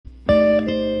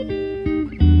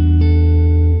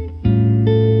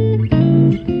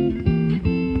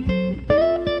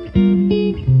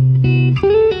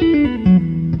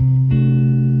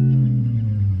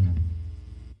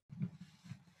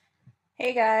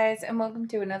guys, and welcome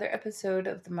to another episode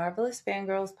of the Marvelous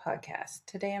Fangirls podcast.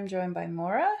 Today I'm joined by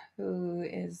Maura, who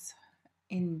is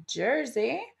in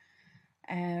Jersey,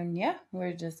 and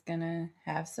we're just gonna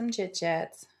have some chit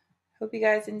chats. Hope you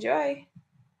guys enjoy.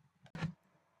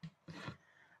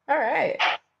 All right.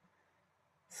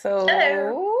 So,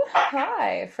 hello.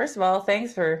 Hi. First of all,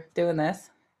 thanks for doing this.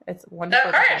 It's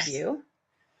wonderful to have you.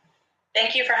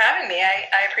 Thank you for having me. I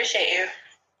appreciate you.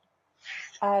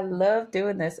 I love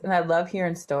doing this, and I love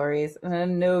hearing stories, and I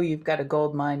know you've got a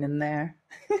gold mine in there.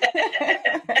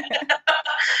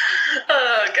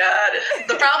 Oh, God.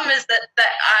 The problem is that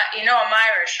I'm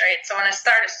Irish, right? So when I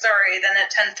start a story, then it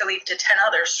tends to lead to 10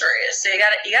 other stories. So you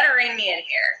gotta rein me in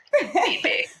here,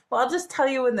 maybe. Well, I'll just tell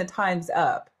you when the time's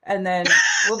up, and then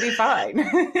we'll be fine.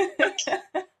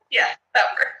 Yeah, that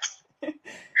works.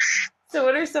 So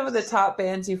what are some of the top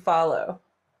bands you follow?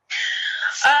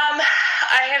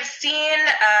 I have seen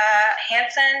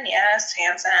Hanson. Yes,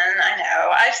 Hanson. I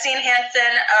know. I've seen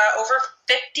Hanson over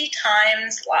 50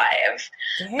 times live.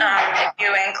 If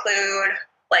you include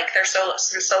like their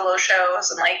solo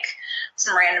shows and like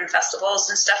some random festivals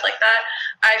and stuff like that.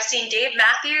 I've seen Dave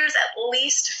Matthews at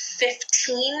least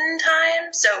 15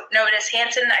 times. So no, it is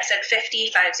Hanson. I said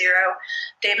 50.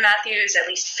 Dave Matthews at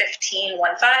least 15.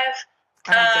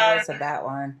 I'm jealous of that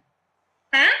one.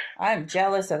 I'm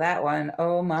jealous of that one.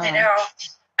 Oh my! I know.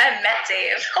 I met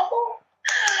Dave.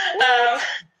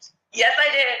 Yes, I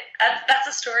did. That's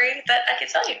a story that I can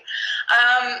tell you.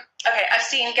 Okay, I've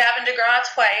seen Gavin DeGraw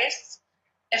twice.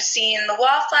 I've seen the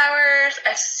Wallflowers.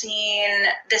 I've seen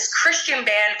this Christian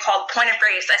band called Point of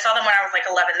Grace. I saw them when I was like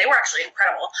 11. They were actually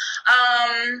incredible.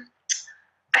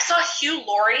 I saw Hugh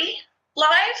Laurie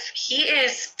live. He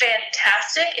is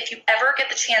fantastic. If you ever get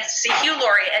the chance to see Hugh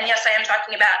Laurie, and yes, I am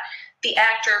talking about the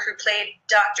actor who played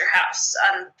Dr. House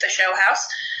on the show House.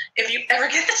 If you ever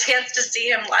get the chance to see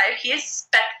him live, he is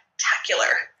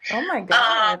spectacular. Oh my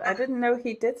God. I didn't know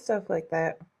he did stuff like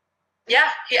that. Yeah,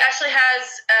 he actually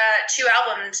has 2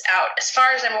 albums out, as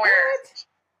far as I'm aware. What?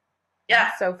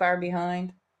 Yeah. I'm so far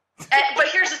behind. But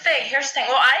here's the thing.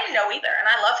 Well, I didn't know either, and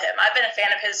I love him. I've been a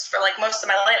fan of his for like most of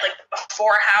my life, like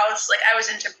before House. Like I'm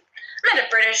into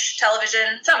British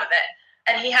television, some of it.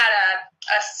 And he had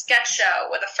a sketch show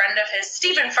with a friend of his,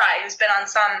 Stephen Fry, who's been on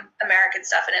some American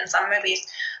stuff and in some movies.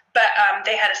 But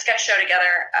they had a sketch show together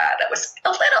that was a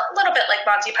little bit like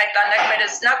Monty Python,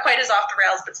 not quite as off the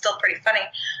rails, but still pretty funny.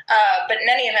 But in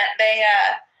any event,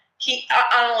 he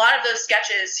on a lot of those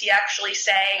sketches, he actually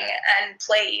sang and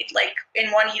played. Like in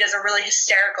one, he does a really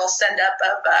hysterical send up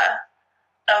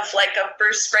of like a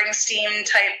Bruce Springsteen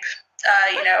type,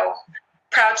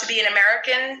 Proud to Be an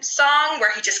American song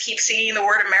where he just keeps singing the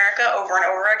word America over and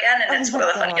over again, and it's one of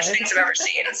the funniest things I've ever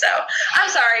seen. So I'm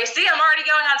sorry. See, I'm already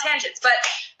going on tangents, but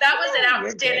that was an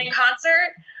outstanding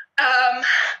concert.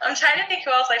 I'm trying to think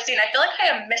who else I've seen. I feel like I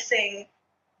am missing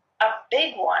a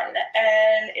big one,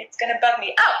 and it's going to bug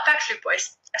me. Oh, Backstreet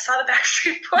Boys. I saw the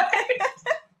Backstreet Boys.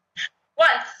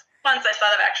 Once I saw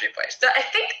the Backstreet Boys. So I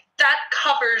think that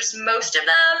covers most of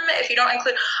them, if you don't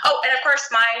include... Oh, and of course,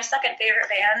 my second favorite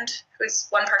band, who's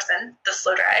one person, The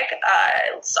Slow Drag.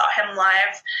 I saw him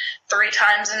live 3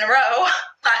 times in a row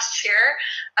last year.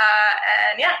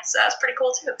 So that was pretty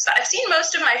cool, too. So I've seen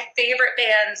most of my favorite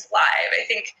bands live. I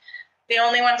think the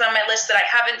only ones on my list that I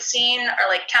haven't seen are,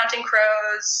 like, Counting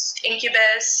Crows,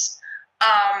 Incubus...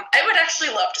 I would actually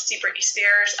love to see Britney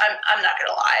Spears. I'm not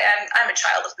gonna lie. I'm a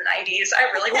child of the 90s. I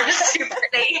really want to see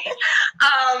Britney.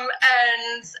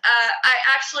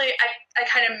 I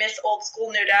kind of miss old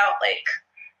school No Doubt, like,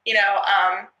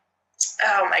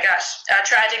 oh my gosh,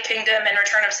 Tragic Kingdom and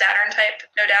Return of Saturn type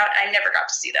No Doubt. I never got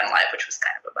to see them live, which was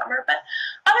kind of a bummer. But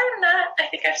other than that, I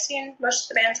think I've seen most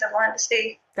of the bands I wanted to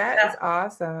see. That is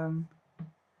awesome.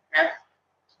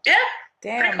 Yeah.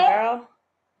 Damn, cool. girl.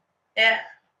 Yeah.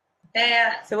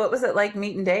 Yeah. So what was it like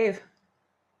meeting Dave?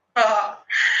 Oh,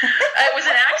 it was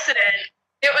an accident.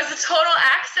 It was a total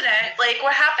accident. Like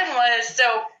what happened was,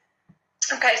 so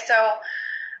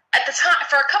at the time,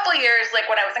 for a couple of years, like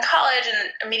when I was in college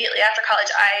and immediately after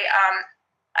college, I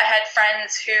had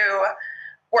friends who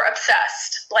were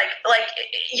obsessed. Like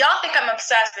y'all think I'm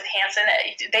obsessed with Hanson.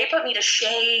 They put me to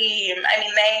shame. I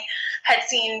mean, they had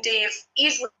seen Dave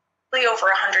easily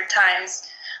over 100 times.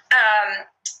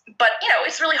 But,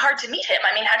 it's really hard to meet him.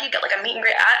 I mean, how do you get, like, a meet and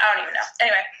greet? I don't even know.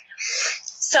 Anyway,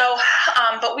 so,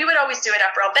 but we would always do it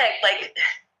up real big. Like,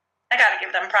 I got to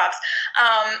give them props.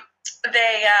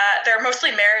 They're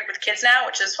mostly married with kids now,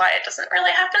 which is why it doesn't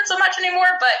really happen so much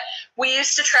anymore. But we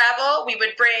used to travel. We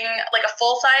would bring, like, a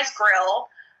full-size grill.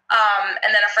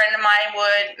 And then a friend of mine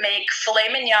would make filet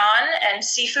mignon and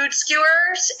seafood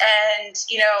skewers and,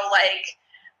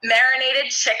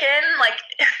 marinated chicken, like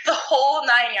the whole 9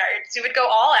 yards. We would go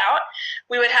all out.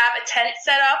 We would have a tent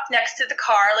set up next to the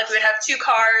car. Like we would have 2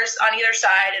 cars on either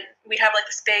side, and we'd have like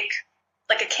this big,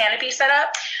 like a canopy set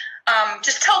up.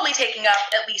 Just totally taking up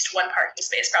at least 1 parking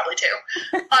space, probably 2,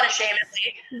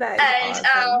 unashamedly. And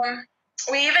awesome.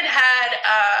 We even had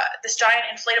this giant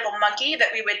inflatable monkey that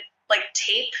we would like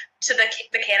tape to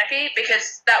the canopy,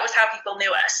 because that was how people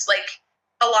knew us. Like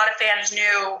a lot of fans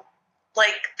knew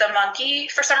like the monkey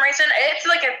for some reason. It's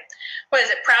like what is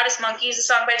it? Proudest Monkey is a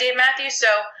song by Dave Matthews. So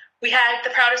we had the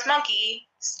Proudest Monkey,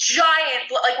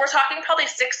 giant, like we're talking probably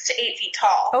 6 to 8 feet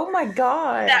tall. Oh my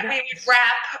God. That we would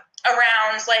wrap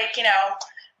around, like, you know,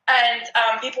 and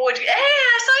people would, hey,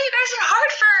 I saw you guys in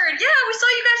Hartford. Yeah, we saw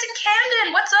you guys in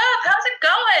Camden. What's up? How's it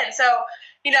going? So,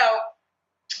 you know,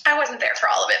 I wasn't there for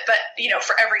all of it, but, you know,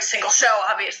 for every single show,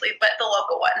 obviously, but the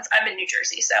local ones. I'm in New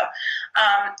Jersey, so,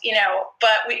 you know,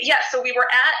 but so we were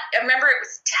I remember it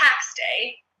was tax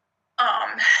day.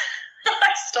 I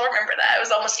still remember that. It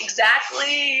was almost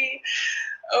exactly,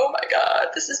 oh my God,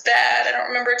 this is bad. I don't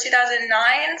remember,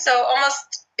 2009, so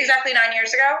almost exactly 9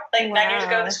 years ago, like wow. 9 years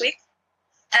ago this week.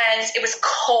 And it was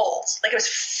cold. Like it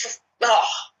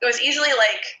was easily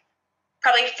like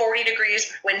probably 40 degrees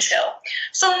with wind chill.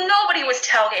 So nobody was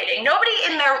tailgating. Nobody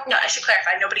in their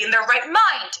right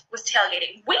mind was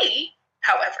tailgating. We,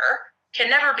 however, can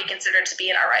never be considered to be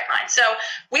in our right mind. So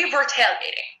we were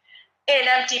tailgating in an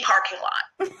empty parking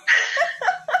lot.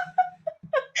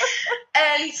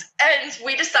 And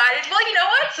we decided, well, you know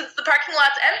what? Since the parking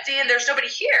lot's empty and there's nobody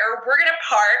here, we're gonna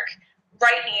park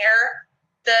right near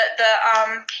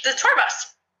the tour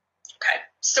bus. Okay,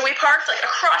 so we parked like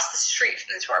across the street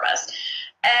from the tour bus,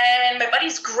 and my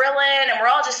buddy's grilling, and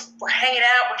we're hanging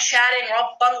out, we're chatting, we're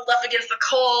all bundled up against the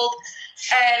cold,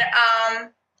 and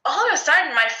all of a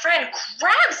sudden my friend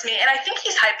grabs me, and I think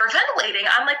he's hyperventilating.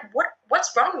 I'm like,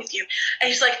 what's wrong with you? And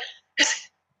he's like, it's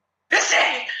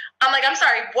Dave. I'm like, I'm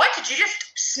sorry, what? Did you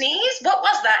just sneeze? What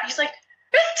was that? He's like,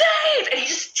 it's Dave! And he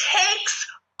just takes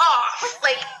off.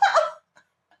 Like,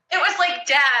 it was like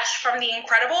Dash from The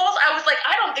Incredibles. I was like,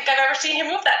 I don't think I've ever seen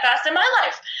him move that fast in my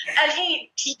life. And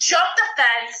he jumped the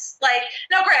fence. Like,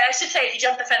 no, great, I should say he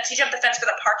jumped the fence. He jumped the fence for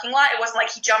the parking lot. It wasn't like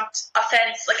he jumped a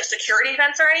fence, like a security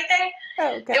fence or anything.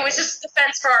 Okay. It was just the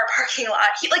fence for our parking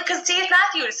lot. Because Dave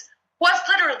Matthews was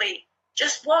literally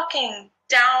just walking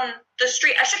down the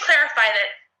street. I should clarify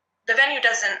that the venue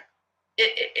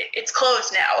it's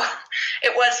closed now.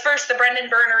 It was first the Brendan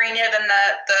Byrne Arena, then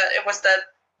it was the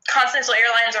Continental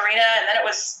Airlines Arena, and then it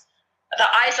was the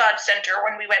Izod Center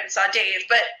when we went and saw Dave.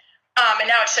 But and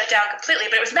now it's shut down completely.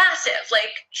 But it was massive,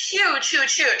 like huge.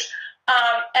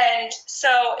 And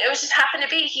so it was just happened to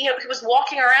be he was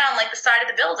walking around like the side of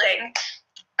the building,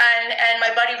 and my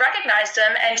buddy recognized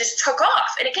him and just took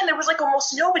off. And again, there was like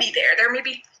almost nobody there. There may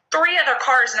be 3 other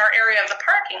cars in our area of the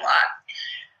parking lot.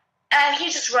 And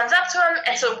he just runs up to him,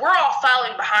 and so we're all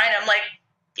following behind him, like,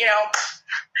 you know,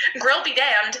 grill be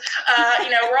damned.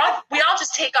 You know, we all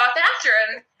just take off after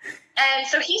him. And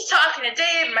so he's talking to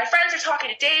Dave, and my friends are talking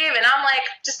to Dave, and I'm like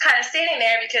just kind of standing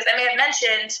there because I may have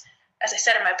mentioned, as I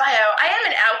said in my bio, I am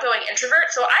an outgoing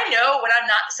introvert, so I know when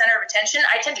I'm not the center of attention,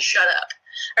 I tend to shut up.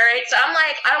 All right, so I'm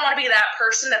like, I don't want to be that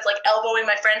person that's like elbowing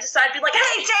my friends aside, be like,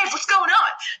 hey, Dave, what's going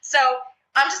on? So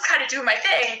I'm just kind of doing my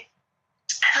thing.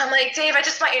 And I'm like, Dave, I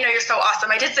just want you to know you're so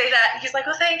awesome. I did say that. And he's like,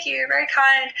 well, thank you. You're very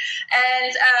kind.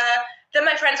 And then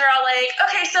my friends are all like,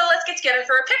 okay, so let's get together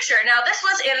for a picture. Now, this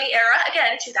was in the era,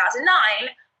 again, 2009.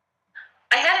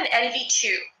 I had an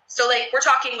NV2. So, like, we're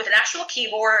talking with an actual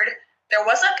keyboard. There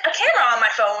was a camera on my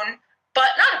phone,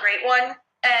 but not a great one.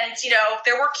 And, you know,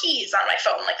 there were keys on my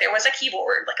phone. Like, there was a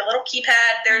keyboard, like a little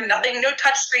keypad. There's nothing, no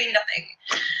touch screen, nothing.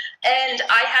 And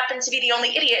I happened to be the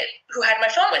only idiot who had my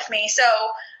phone with me. So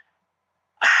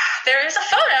there is a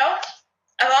photo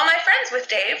of all my friends with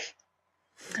Dave.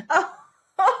 Oh.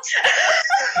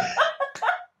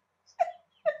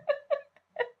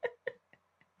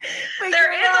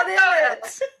 There is a photo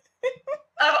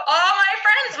of all my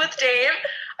friends with Dave.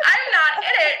 I'm not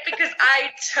in it because I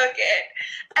took it.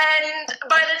 And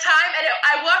by the time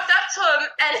I walked up to him,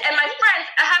 and my friends,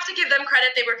 I have to give them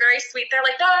credit. They were very sweet. They're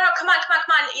like, no, come on.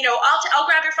 You know, I'll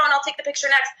grab your phone. I'll take the picture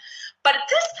next. But at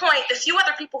this point, the few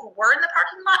other people who were in the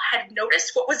parking lot had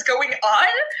noticed what was going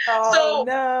on. Oh, so,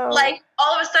 no. Like,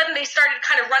 all of a sudden, they started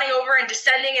kind of running over and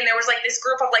descending, and there was, like, this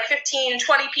group of, like, 15,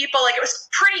 20 people. Like, it was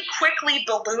pretty quickly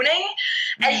ballooning.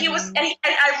 And he was, and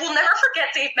I will never forget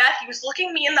Dave Matthews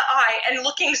looking me in the eye and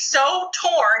looking so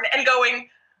torn and going,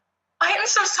 I am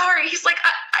so sorry. He's like,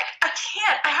 I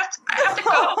can't. I have to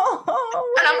go.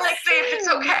 And I'm like, Dave, it's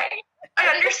okay. I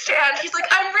understand. He's like,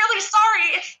 I'm really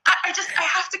sorry. I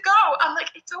have to go. I'm like,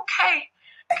 it's okay.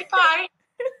 Goodbye.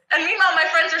 And meanwhile, my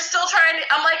friends are still trying to,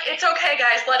 I'm like, it's okay,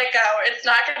 guys, let it go. It's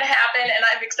not going to happen, and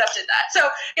I've accepted that. So,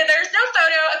 yeah, there's no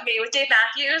photo of me with Dave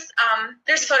Matthews.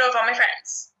 There's a photo of all my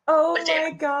friends. Oh,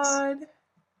 my God.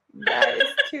 That is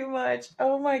too much.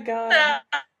 Oh, my God.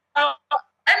 I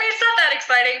mean, it's not that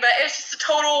exciting, but it's just a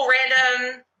total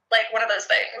random, like, one of those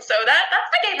things. So that's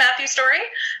my Dave Matthews story.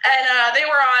 And they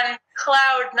were on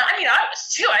Cloud9. I mean, I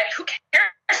was too. Who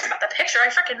cares about the picture? I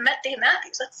freaking met Dave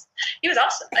Matthews. He was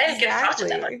awesome. I didn't get to talk to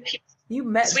him. Like, you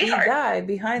met sweetheart. the guy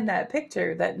behind that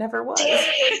picture that never was.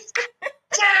 Dave.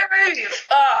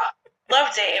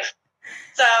 Love Dave.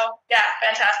 So yeah,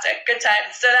 fantastic, good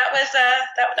times. So that was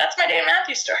that's my Dave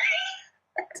Matthews story.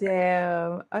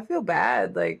 Damn, I feel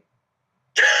bad. Like,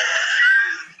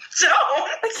 don't.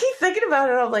 I keep thinking about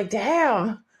it. I'm like,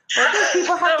 damn. Why do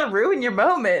people have to ruin your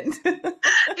moment? No,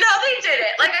 they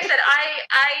didn't. Like I said, I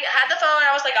had the phone.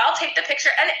 I was like, I'll take the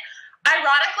picture. And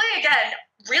ironically, again,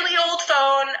 really old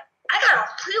phone. I got a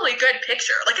really good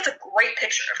picture. Like, it's a great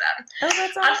picture of them. Oh,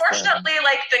 that's awesome. Unfortunately,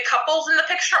 like, the couples in the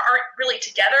picture aren't really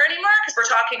together anymore because we're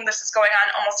talking, this is going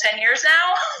on almost 10 years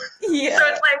now. Yeah. So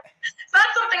it's like, it's not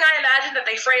something I imagine that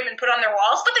they frame and put on their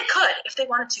walls, but they could if they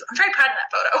wanted to. I'm very proud of that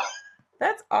photo.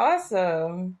 That's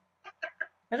awesome.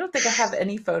 I don't think I have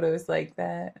any photos like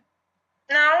that.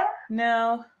 No?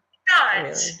 No. God,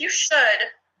 really. You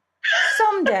should.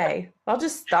 Someday. I'll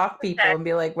just stalk people and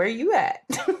be like, where you at?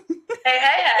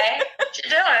 Hey, what you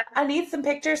doing? I need some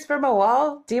pictures for my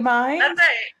wall. Do you mind?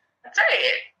 That's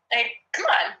right. Hey, come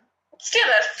on. Let's do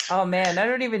this. Oh, man, I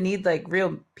don't even need, like,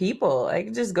 real people. I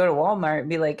can just go to Walmart and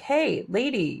be like, hey,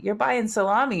 lady, you're buying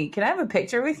salami. Can I have a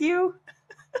picture with you?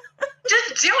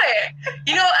 Just do it.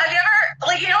 You know, have you ever,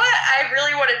 like, you know what I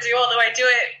really want to do, although I do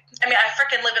it, I mean, I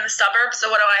freaking live in the suburbs, so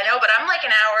what do I know? But I'm like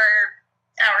an hour,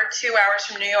 2 hours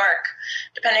from New York,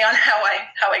 depending on how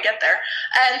I get there.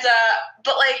 And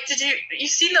but like, did you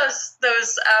see those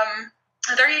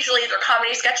they're usually either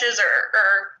comedy sketches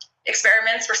or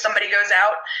experiments where somebody goes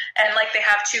out and like they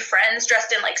have two friends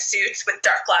dressed in like suits with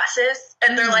dark glasses,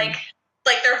 and they're like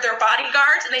they're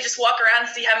bodyguards, and they just walk around and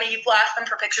see how many people ask them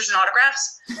for pictures and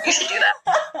autographs. You should do that.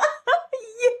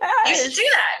 Yes. You should do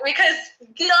that because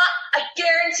I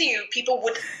guarantee you, people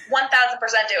would 1,000%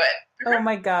 do it. Oh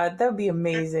my God, that would be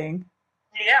amazing.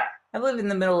 Yeah. I live in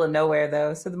the middle of nowhere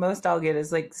though, so the most I'll get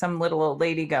is like some little old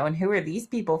lady going, "Who are these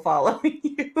people following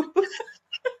you?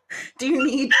 Do you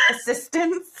need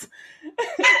assistance?"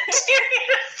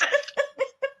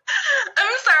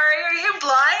 I'm sorry, are you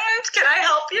blind? Can I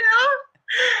help you?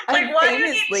 Like, I'm why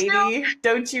famous, do you need lady.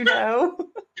 Don't you know?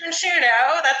 Don't you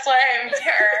know? That's why I'm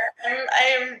here.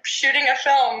 I'm shooting a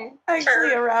film.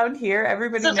 Actually, around here,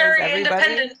 everybody knows everybody. It's a very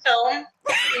independent film.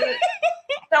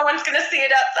 No one's going to see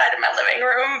it outside of my living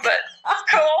room, but it's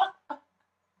cool.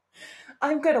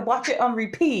 I'm going to watch it on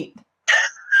repeat.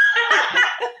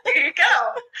 There you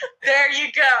go. There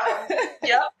you go.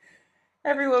 Yep.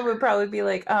 Everyone would probably be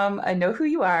like, I know who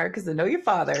you are because I know your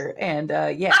father, and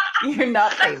yeah, you're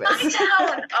not famous. My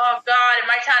town. Oh God, in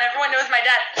my town, everyone knows my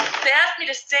dad. They asked me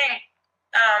to sing.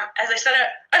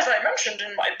 As I mentioned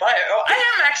in my bio, I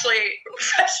am actually a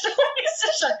professional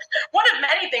musician. One of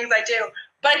many things I do,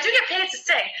 but I do get paid to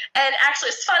sing. And actually,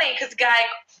 it's funny because a guy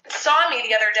saw me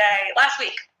the other day, last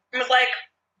week, and was like,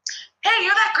 "Hey,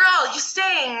 you're that girl. You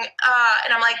sing."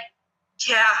 And I'm like,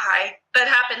 "Yeah, hi." That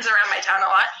happens around my town a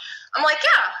lot. I'm like,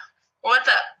 "Yeah, what's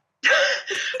up?"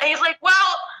 And he's like,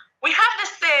 "Well, we have this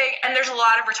thing, and there's a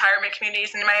lot of retirement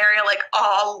communities in my area, like a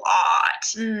lot.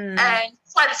 And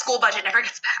that's why the school budget never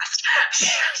gets passed."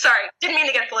 Sorry, didn't mean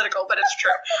to get political, but it's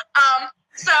true.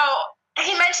 So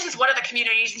he mentions one of the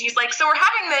communities, and he's like, "So we're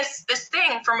having this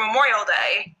thing for Memorial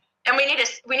Day, and we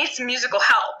need some musical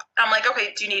help." And I'm like,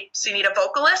 "Okay, do you need a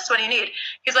vocalist? What do you need?"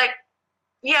 He's like,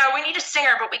 "Yeah, we need a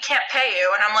singer, but we can't pay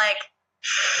you." And I'm like,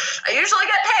 "I usually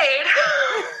get paid."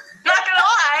 Not gonna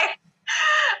lie.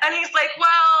 And he's like,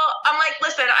 "Well," I'm like,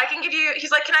 "Listen, I can give you,"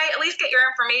 he's like, "Can I at least get your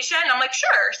information?" I'm like,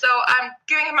 "Sure." So I'm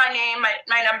giving him my name,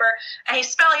 my number, and he's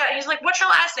spelling it. And he's like, "What's your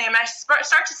last name?" And I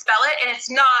start to spell it, and it's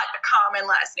not a common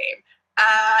last name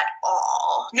at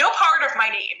all. No part of my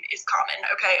name is common,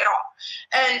 okay, at all.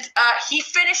 And he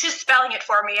finishes spelling it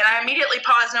for me, and I immediately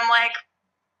pause, and I'm like,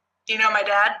 "Do you know my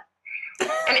dad?"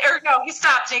 And no, he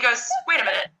stops, and he goes, "Wait a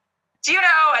minute. Do you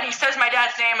know?" And he says my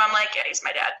dad's name. I'm like, "Yeah, he's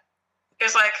my dad." He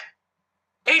was like,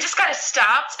 and he just kind of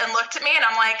stopped and looked at me, and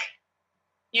I'm like,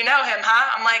 "You know him,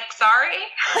 huh?" I'm like, "Sorry."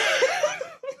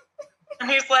 And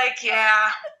he's like,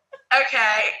 "Yeah,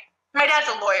 okay." My dad's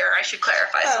a lawyer, I should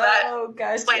clarify. So that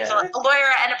explains a lawyer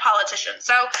and a politician.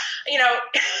 So, you know,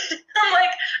 I'm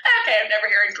like, okay, I'm never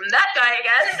hearing from that guy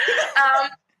again.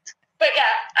 But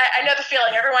yeah, I know the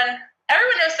feeling. Everyone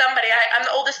knows somebody. I'm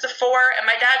the oldest of 4, and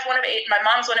my dad's one of 8, and my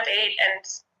mom's one of 8, and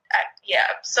yeah,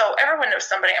 so everyone knows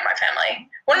somebody in my family.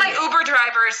 One of my Uber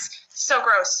drivers, so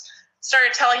gross,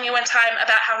 started telling me one time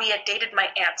about how he had dated my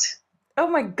aunt. Oh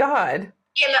my God.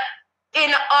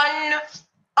 In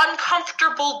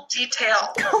uncomfortable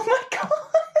detail. Oh my God.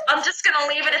 I'm just going to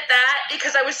leave it at that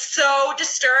because I was so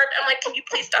disturbed. I'm like, can you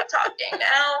please stop talking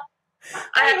now?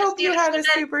 I hope you had a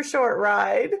super short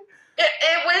ride.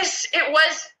 It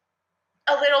was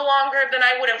a little longer than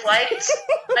I would have liked.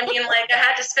 I mean, like, I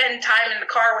had to spend time in the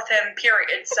car with him,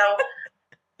 period. So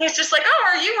he's just like, oh,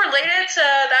 are you related to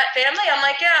that family? I'm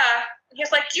like, yeah.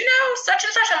 He's like, do you know such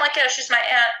and such? I'm like, yeah, she's my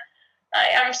aunt.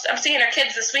 I'm seeing her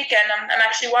kids this weekend. I'm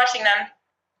actually watching them.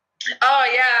 Oh,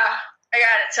 yeah. I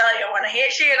gotta tell you, when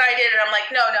she and I did it, I'm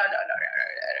like, no.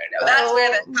 That's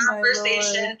where the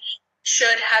conversation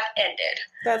should have ended.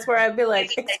 That's where I'd be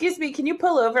like, excuse me, can you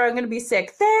pull over? I'm going to be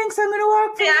sick. Thanks, I'm going to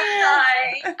walk from here.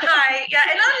 Hi. Yeah,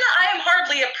 and I am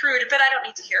hardly a prude, but I don't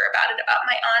need to hear about it, about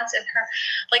my aunt and her.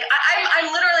 Like,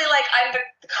 I'm literally like, I'm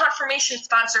the confirmation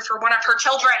sponsor for one of her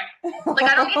children.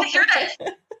 Like, I don't need to hear this.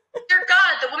 Dear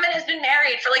God, the woman has been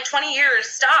married for like 20 years.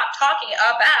 Stop talking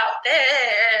about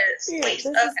this. Yeah, this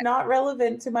is not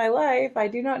relevant to my life. I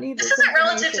do not need this. This isn't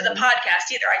relative to the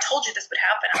podcast either. I told you this would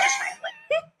happen. I'm just rambling.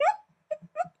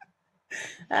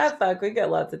 Fuck, we got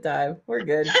lots of time. We're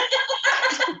good.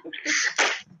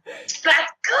 That's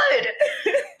good.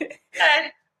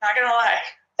 Not gonna lie.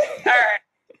 All right.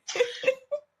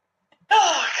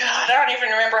 Oh God, I don't even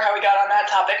remember how we got on that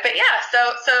topic, but yeah.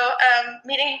 So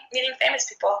meeting famous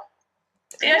people.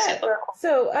 Famous people are cool.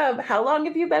 So, how long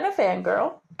have you been a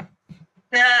fangirl?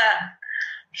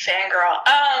 Fangirl.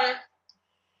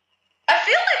 I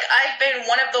feel like I've been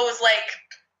one of those, like,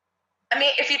 I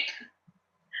mean,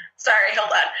 sorry, hold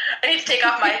on. I need to take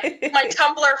off my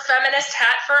Tumblr feminist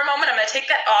hat for a moment. I'm going to take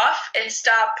that off and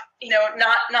stop,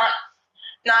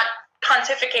 not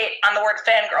pontificate on the word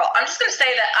fangirl. I'm just going to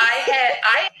say that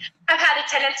I have had a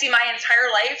tendency my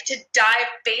entire life to dive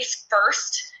face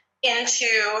first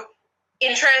into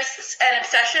interests and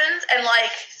obsessions and,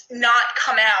 like, not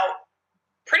come out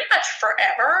pretty much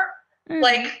forever. Mm-hmm.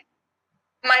 Like,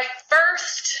 my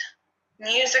first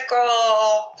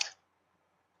musical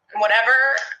whatever,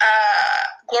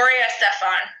 Gloria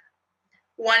Estefan,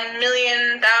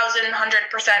 1,000,000,100%.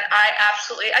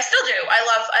 I still do. I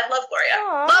love Gloria.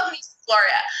 Aww. Love me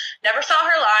Gloria. Never saw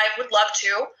her live. Would love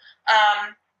to.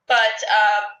 But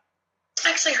I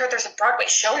actually heard there's a Broadway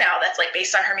show now that's like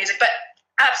based on her music. But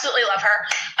absolutely love her.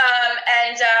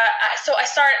 So I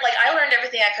started, like, I learned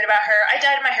everything I could about her. I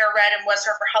dyed my hair red and was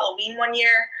her for Halloween one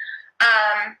year.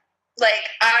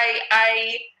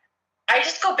 I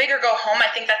just go big or go home. I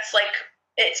think that's, like,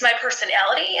 it's my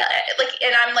personality.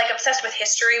 And I'm, like, obsessed with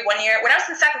history. One year, when I was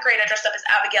in 2nd grade, I dressed up as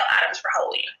Abigail Adams for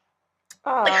Halloween.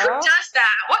 Aww. Like, who does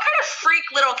that? What kind of freak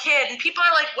little kid? And people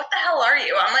are like, what the hell are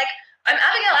you? I'm like, I'm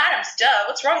Abigail Adams, duh.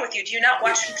 What's wrong with you? Do you not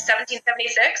watch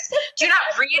 1776? Do you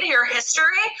not read your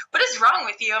history? What is wrong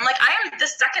with you? I'm like, I am the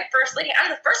second first lady. I'm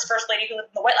the first lady who lived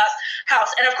in the White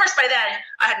House. And, of course, by then,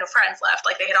 I had no friends left.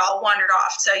 Like, they had all wandered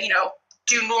off to,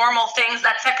 do normal things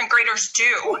that 2nd graders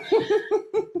do.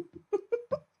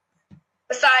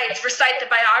 Besides, recite the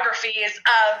biographies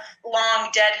of long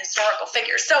dead historical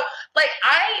figures. So, like,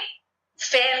 I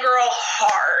fangirl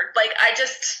hard. Like,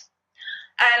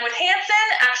 and with Hanson,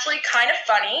 actually kind of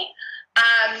funny.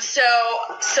 So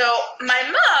my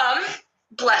mom,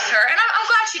 bless her, and I'm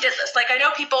glad she did this. Like, I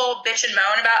know people bitch and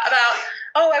moan about,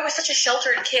 oh, I was such a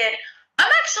sheltered kid.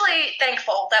 I'm actually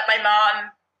thankful that my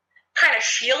mom kind of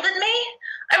shielded me.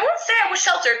 I won't say I was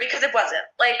sheltered because it wasn't.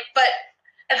 Like, but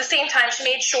at the same time, she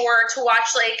made sure to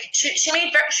watch, like, she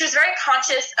was very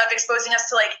conscious of exposing us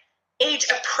to, like,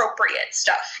 age-appropriate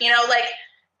stuff. Like,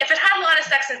 if it had a lot of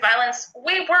sex and violence,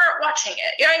 we weren't watching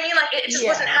it. You know what I mean? Like, it just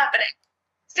wasn't happening.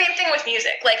 Same thing with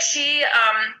music. Like,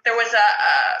 there was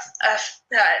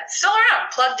still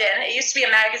around, Plugged In. It used to be a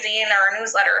magazine or a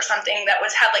newsletter or something that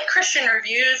had like Christian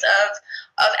reviews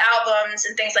of albums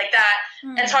and things like that,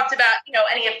 and talked about,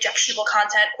 any objectionable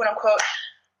content, quote unquote.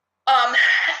 Lo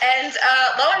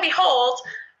and behold,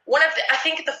 I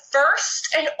think the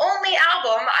first and only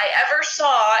album I ever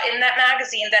saw in that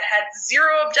magazine that had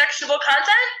zero objectionable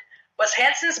content was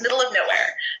Hanson's Middle of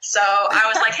Nowhere. So I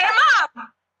was like, hey, Mom,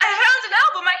 I found an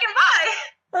album I can buy.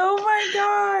 Oh, my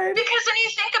God. Because when you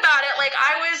think about it, like,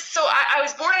 I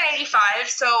was born in 85,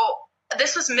 so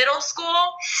this was middle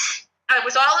school. I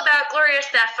was all about Gloria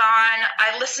Estefan.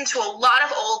 I listened to a lot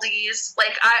of oldies.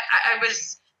 Like I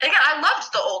was, again, I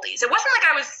loved the oldies. It wasn't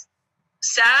like I was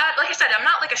sad. Like I said, I'm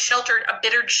not like a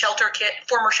bittered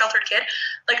former sheltered kid.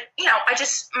 Like, you know,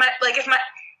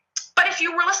 but if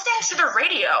you were listening to the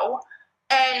radio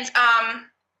and,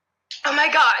 oh my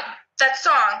God, that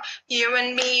song, you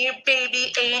and me,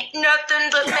 baby, ain't nothing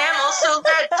but mammals, so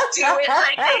let's do it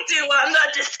like they do on the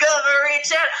Discovery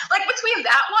Channel. Like, between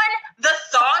that one, the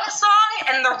song,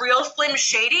 and the real Slim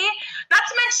Shady, not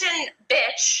to mention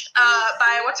Bitch,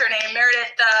 by, what's her name,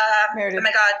 Meredith, Meredith oh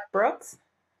my God. Brooks?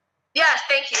 Yes,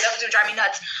 thank you. That was going to drive me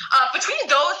nuts. Between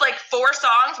those, like, 4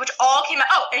 songs, which all came out,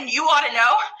 oh, and You Ought to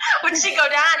Know, when she go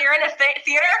down, you're in a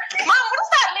theater, Mom, what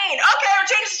does that mean? Okay, I'll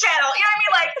change the channel. You know what I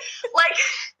mean? Like,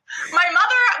 my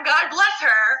mother, God bless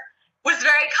her, was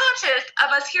very conscious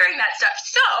of us hearing that stuff.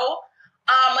 So,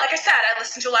 like I said, I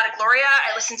listened to a lot of Gloria.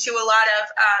 I listened to a lot of,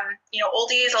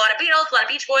 oldies, a lot of Beatles, a lot of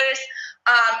Beach Boys,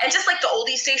 and just, like, the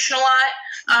oldie station a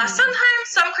lot. Sometimes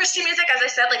some Christian music, as I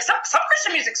said, like, some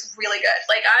Christian music's really good.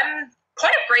 Like,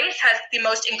 Point of Grace has the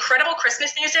most incredible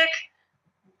Christmas music,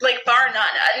 like, bar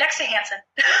none, next to Hanson.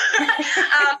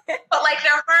 But, like,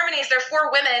 their harmonies, they're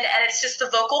 4 women, and it's just the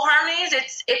vocal harmonies.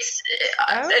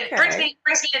 It brings me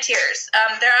to tears.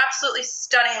 They're absolutely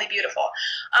stunningly beautiful.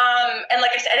 And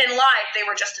like I said, in live, they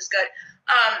were just as good.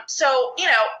 So, you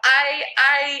know,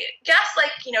 I guess,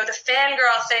 like, you know, the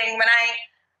fangirl thing, when I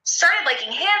started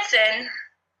liking Hanson,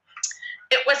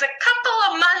 it was a couple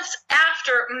of months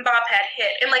after Mbop had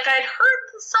hit. And, like, I'd heard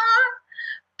the song,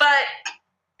 but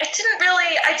it didn't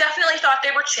really, I definitely thought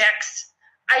they were chicks.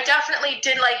 I definitely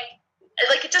did, like,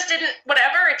 it just didn't,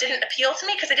 whatever, it didn't appeal to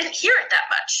me because I didn't hear it that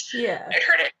much. Yeah. I'd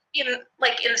heard it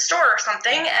in the store or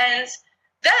something, and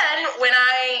then when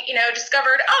I, you know,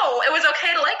 discovered, oh, it was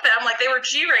okay to like them, like they were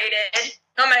G-rated,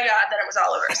 oh my God, then it was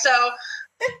all over. So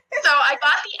I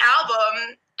got the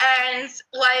album, and,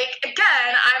 like,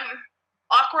 again, I'm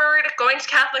awkward going to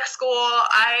Catholic school.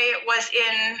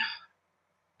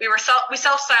 We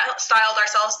self-styled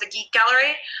ourselves the Geek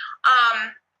Gallery.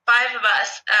 5 of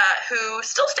us who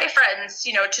still stay friends,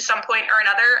 you know, to some point or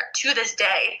another to this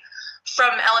day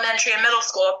from elementary and middle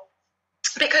school,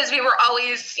 because we were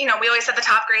always, you know, we always had the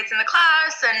top grades in the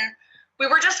class, and we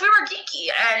were geeky.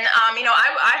 And, you know,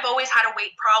 I've always had a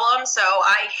weight problem, so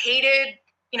I hated,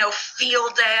 you know,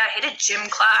 field day. I hated gym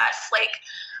class. Like,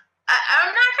 I'm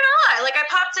not gonna lie. Like, I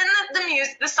popped in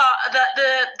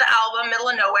the album Middle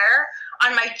of Nowhere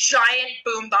on my giant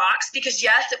boom box because,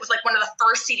 yes, it was like one of the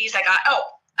first CDs I got. Oh,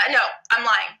 no, I'm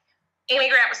lying. Amy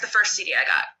Grant was the first CD I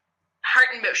got.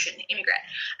 Heart in Motion, Amy Grant.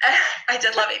 I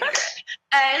did love Amy Grant.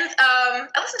 And I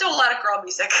listened to a lot of girl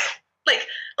music. like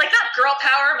not girl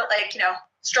power, but, like, you know,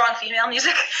 strong female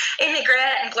music. Amy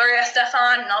Grant and Gloria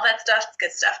Estefan and all that stuff. It's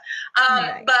good stuff.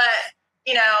 Nice. But,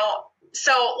 you know,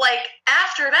 so, like,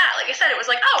 after that, like I said, it was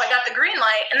like, oh, I got the green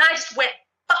light, and I just went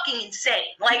fucking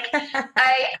insane. Like,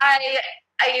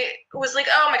 I was like,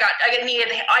 oh my God, I needed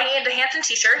the Hanson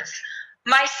t-shirts.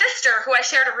 My sister, who I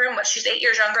shared a room with, she's 8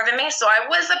 years younger than me, so I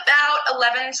was about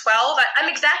 11, 12. I'm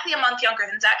exactly a month younger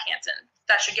than Zach Hanson.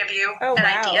 That should give you an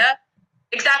idea.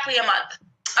 Exactly a month.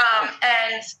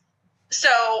 And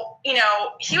so, you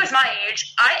know, he was my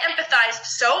age. I empathized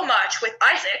so much with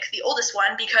Isaac, the oldest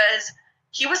one, because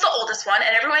he was the oldest one,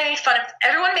 and everyone made fun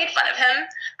of him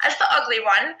as the ugly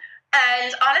one.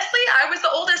 And honestly, I was the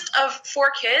oldest of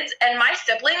 4 kids, and my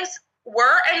siblings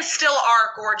were and still are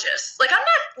gorgeous. Like,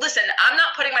 I'm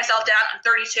not putting myself down. I'm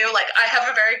 32. Like, I have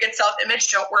a very good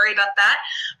self-image. Don't worry about that.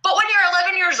 But when you're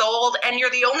 11 years old and you're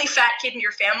the only fat kid in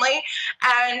your family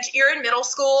and you're in middle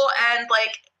school and,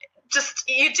 like, just,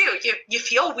 you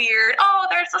feel weird. Oh,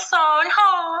 there's a song.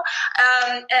 Oh.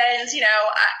 And, you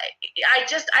know, I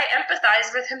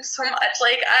empathize with him so much.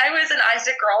 Like, I was an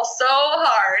Isaac girl so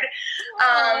hard.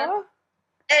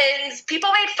 And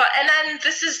people made fun. And then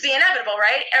this is the inevitable,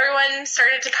 right? Everyone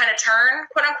started to kind of turn,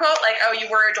 quote unquote, like, oh, you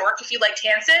were a dork if you liked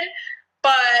Hanson.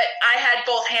 But I had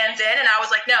both hands in, and I was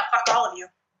like, no, fuck all of you.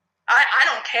 I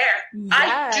don't care. Yes.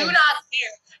 I do not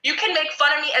care. You can make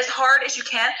fun of me as hard as you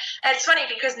can. And it's funny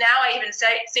because now I even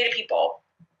say to people,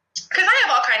 because I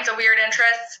have all kinds of weird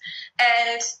interests,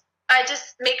 and I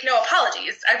just make no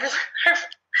apologies. I'm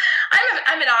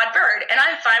an odd bird, and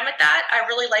I'm fine with that. I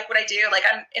really like what I do. Like,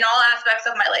 I'm in all aspects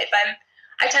of my life.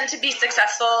 I tend to be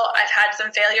successful. I've had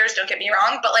some failures, don't get me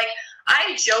wrong, but, like,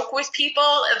 I joke with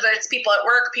people, whether it's people at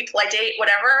work, people I date,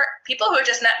 whatever, people who have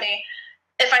just met me.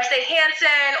 If I say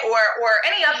Hanson or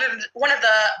any other one of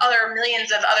the other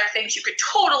millions of other things you could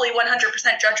totally 100%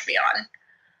 judge me on,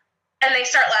 and they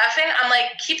start laughing, I'm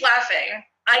like, keep laughing.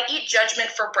 I eat judgment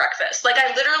for breakfast. Like,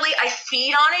 I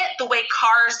feed on it the way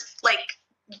cars, like,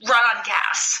 run on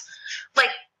gas. Like,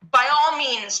 by all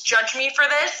means, judge me for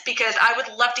this, because I would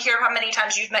love to hear how many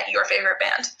times you've met your favorite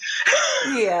band.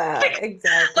 Yeah, like,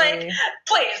 exactly. Like,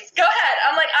 please, go ahead.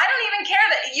 I'm like, I don't even care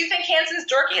that you think Hanson's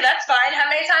dorky. That's fine. How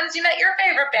many times you met your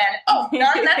favorite band? Oh,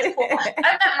 none? That's cool.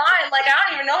 I met mine. Like, I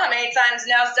don't even know how many times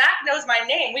now. Zach knows my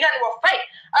name. We got into a fight.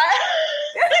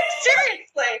 Like,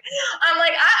 seriously. I'm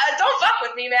like, don't fuck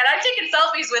with me, man. I'm taking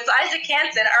selfies with Isaac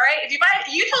Hanson, all right? If you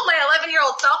told my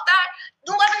 11-year-old self that,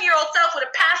 the 11-year-old self would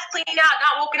have passed clean out,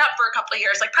 not woken up for a couple of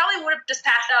years. Like, probably would have just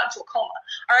passed out into a coma.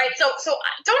 All right, so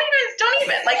don't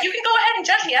even. Like, you can go ahead and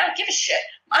judge me. I don't give a shit.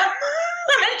 I'm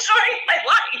enjoying my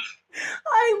life.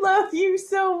 I love you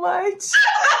so much.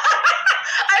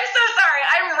 I'm so sorry.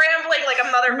 I'm rambling like a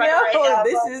motherfucker right now. No,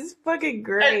 this is fucking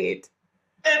great.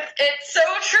 It's so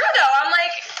true, though. I'm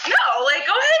like, no, like,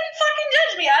 go ahead and fucking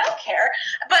judge me. I don't care.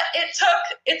 But it's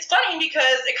funny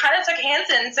because it kind of took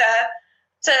Hanson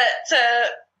to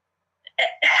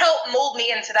help mold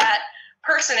me into that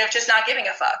person of just not giving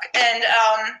a fuck. And,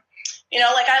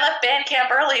 like, I left band camp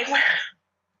early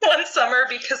one summer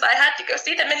because I had to go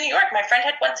see them in New York. My friend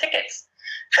had won tickets.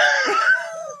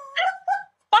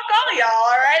 Fuck all y'all,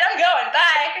 all right? I'm going.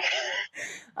 Bye.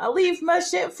 I'll leave my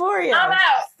shit for you. I'm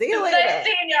out. See you It's later. nice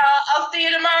seeing y'all. I'll see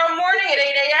you tomorrow morning at 8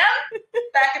 a.m.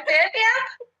 back at band camp,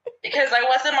 because I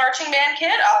was a marching band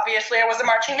kid. Obviously, I was a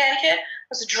marching band kid. I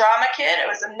was a drama kid. I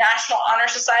was a National Honor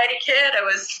Society kid. I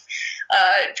was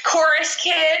a chorus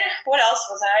kid. What else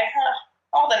was I?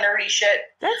 All the nerdy shit.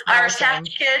 That's Irish awesome.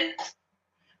 Catholic kid.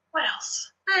 What else?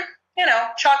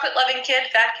 Chocolate-loving kid,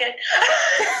 fat kid.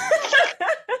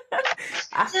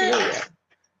 I feel you.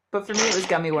 But for me, it was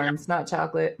gummy worms, not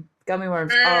chocolate. Gummy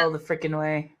worms all the freaking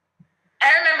way.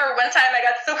 I remember one time I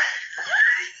got so...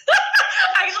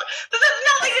 Actually, this has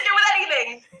nothing to do with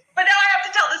anything. But now I have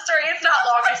to tell this story. It's not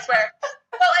long, I swear.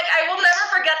 But, like, I will never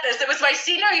forget this. It was my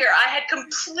senior year. I had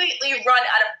completely run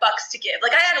out of bucks to give.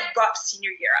 Like, I had a rough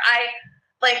senior year.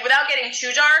 Without getting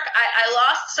too dark, I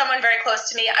lost someone very close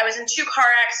to me. I was in 2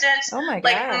 car accidents. Oh my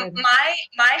Like, God.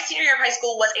 my senior year of high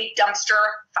school was a dumpster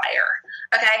fire,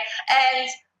 okay?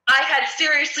 And I had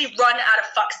seriously run out of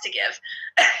fucks to give.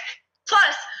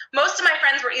 Plus, most of my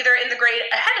friends were either in the grade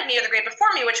ahead of me or the grade before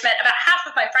me, which meant about half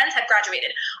of my friends had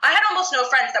graduated. I had almost no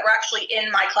friends that were actually in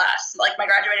my class, like my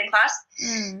graduating class.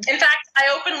 In fact, I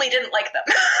openly didn't like them.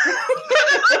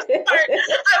 For the most part,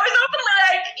 I was openly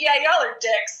like, yeah, y'all are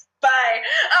dicks. Bye.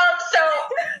 So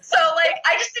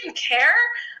I just didn't care.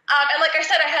 And like I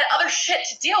said, I had other shit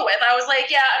to deal with. I was like,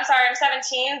 yeah, I'm sorry, I'm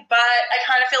 17, but I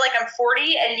kind of feel like I'm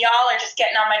 40 and y'all are just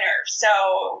getting on my nerves.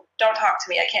 So don't talk to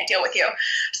me. I can't deal with you.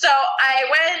 So I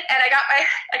went and I got my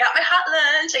hot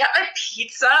lunch. I got my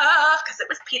pizza because it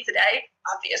was pizza day,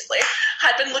 obviously.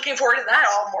 I'd been looking forward to that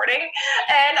all morning.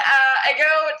 And I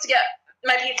go to get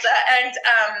my pizza and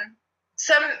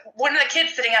one of the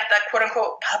kids sitting at the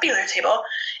quote-unquote popular table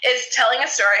is telling a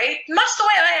story, much the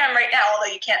way I am right now, although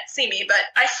you can't see me,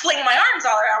 but I fling my arms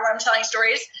all around when I'm telling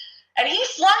stories, and he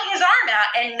flung his arm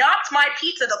out and knocked my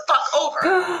pizza the fuck over.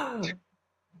 And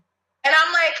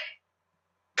I'm like,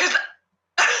 because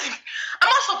I'm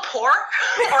also poor,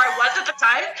 or I was at the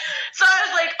time, so I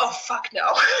was like, oh, fuck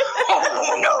no.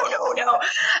 Oh, no.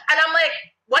 And I'm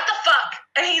like, what the fuck?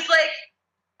 And he's like,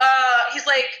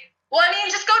 well, I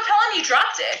mean, just go tell him you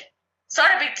dropped it. It's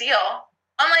not a big deal.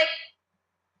 I'm like,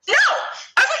 no.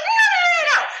 I was like,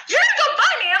 no. You're going to go buy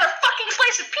me another fucking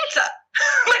slice of pizza.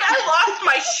 Like, I lost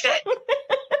my shit. And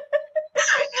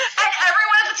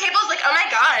everyone at the table is like, oh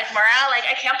my God, Mara, like,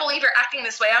 I can't believe you're acting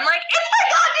this way. I'm like, it's my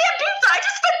goddamn pizza. I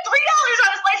just spent $3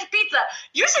 on a slice of pizza.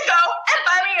 You should go and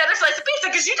buy me another slice of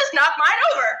pizza because you just knocked mine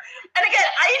over. And again,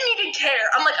 I didn't even care.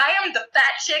 I'm like, I am the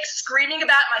fat chick screaming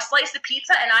about my slice of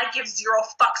pizza and I give 0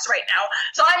 fucks right now.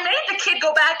 So I made the kid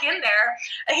go back in there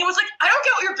and he was like, I don't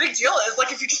get what your big deal is.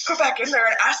 Like, if you just go back in there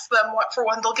and ask them what for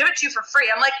one, they'll give it to you for free.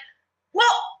 I'm like,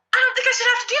 well, I don't think I should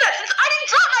have to do that since I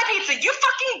didn't drop my pizza. You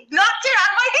fucking knocked it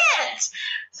out of my hands.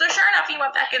 So sure enough, he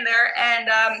went back in there and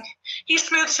he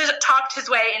talked his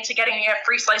way into getting me a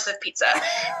free slice of pizza.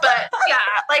 But yeah,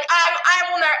 like I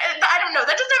will never, I don't know.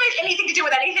 That doesn't have anything to do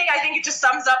with anything. I think it just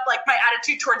sums up like my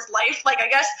attitude towards life. Like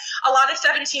I guess a lot of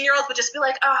 17-year-olds would just be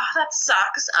like, oh, that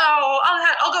sucks. Oh,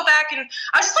 I'll go back. And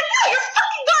I was just like, no, you're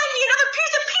fucking buying me another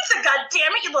piece of pizza. God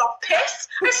damn it, you little piss.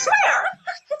 I swear.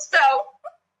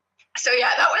 So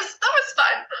yeah, that was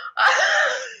fun.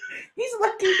 He's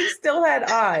lucky he still had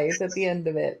eyes at the end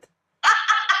of it.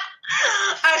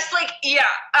 I was like, yeah,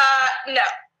 no.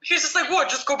 He was just like, what,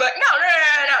 just go back? No.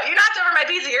 You knocked over my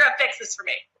pizza. You're going to fix this for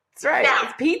me. That's right. Now.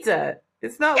 It's pizza.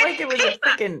 It's not like it was a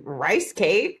freaking rice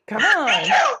cake. Come Me on.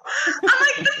 too. I'm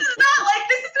like, this is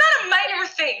not a minor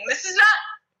thing. This is not,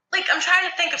 like, I'm trying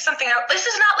to think of something else. This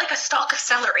is not like a stalk of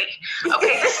celery.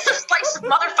 Okay, this is a slice of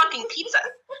motherfucking pizza.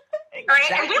 All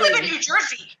right, and we live in New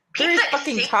Jersey. There is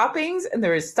fucking toppings, and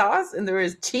there is sauce, and there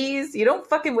is cheese. You don't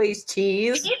fucking waste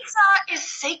cheese. Pizza is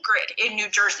sacred in New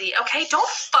Jersey, okay? Don't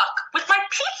fuck with my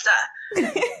pizza.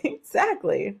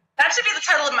 Exactly. That should be the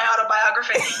title of my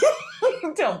autobiography.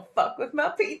 Don't fuck with my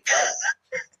pizza.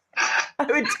 I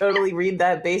would totally read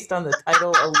that based on the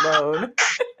title alone.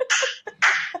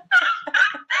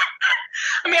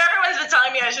 I mean, everyone's been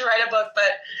telling me I should write a book,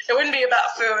 but it wouldn't be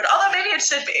about food. Although maybe it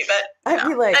should be, but I'd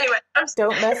be like, anyway,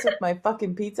 don't mess with my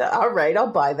fucking pizza. All right,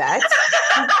 I'll buy that.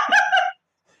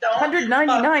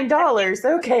 $199.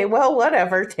 Okay, well,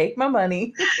 whatever. Take my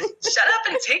money. Shut up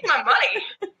and take my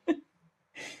money.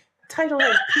 Title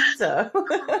is pizza.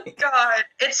 God,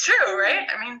 it's true, right?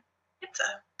 I mean,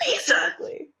 pizza.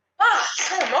 Exactly. Oh,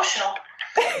 so emotional.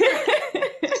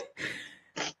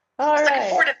 All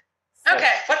right.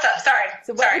 Okay, what's up? Sorry.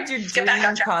 So what would your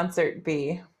dream concert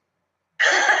be?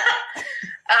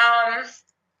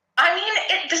 I mean,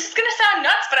 this is going to sound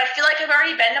nuts, but I feel like I've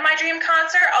already been to my dream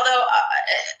concert, although,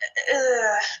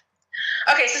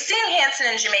 okay, so seeing Hanson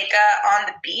in Jamaica on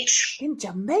the beach. In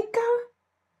Jamaica?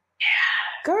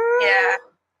 Yeah. Girl. Yeah.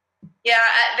 Yeah,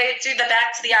 they do the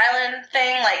Back to the Island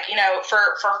thing, like, you know,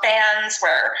 for fans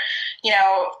where, you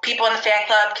know, people in the fan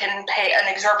club can pay an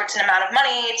exorbitant amount of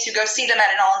money to go see them at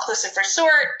an all-inclusive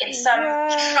resort in some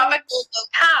tropical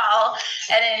locale.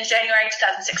 And in January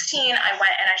 2016, I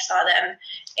went and I saw them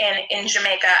in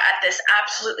Jamaica at this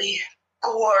absolutely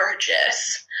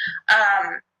gorgeous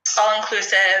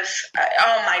all-inclusive.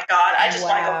 Oh, my God. I just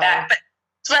want to go back. But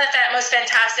it's one of the most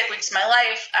fantastic weeks of my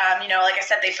life. You know, like I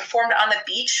said, they performed on the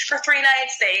beach for 3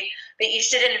 nights. They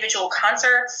each did individual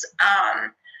concerts.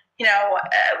 You know,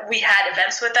 we had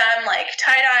events with them, like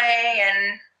tie-dyeing,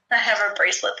 and I have a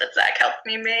bracelet that Zach helped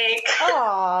me make.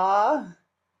 Aww.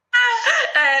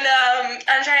 And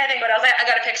I'm trying to think what else. I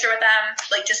got a picture with them,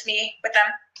 like just me with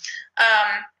them.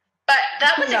 But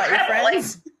that was Not incredible. Your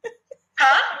friends? Like,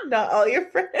 huh? Not all your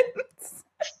friends.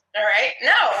 All right.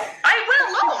 No, I went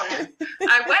alone.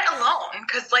 I went alone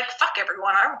because, like, fuck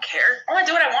everyone. I don't care. I want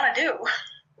to do what I want to do.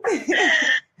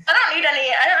 I don't need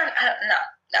any.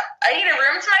 No. I need a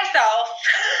room to myself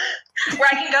where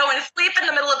I can go and sleep in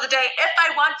the middle of the day if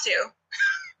I want to.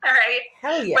 All right.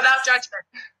 Hell yes. Without judgment.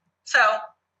 So,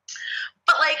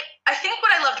 but like, I think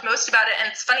what I loved most about it, and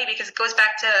it's funny because it goes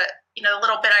back to, you know, the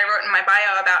little bit I wrote in my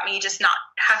bio about me just not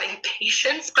having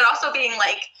patience, but also being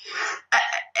like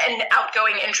an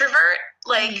outgoing introvert.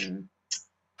 Like,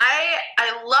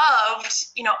 I loved,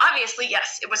 you know, obviously,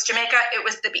 yes, it was Jamaica, it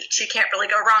was the beach. You can't really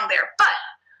go wrong there. But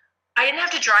I didn't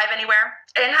have to drive anywhere.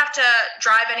 I didn't have to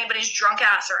drive anybody's drunk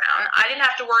ass around. I didn't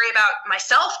have to worry about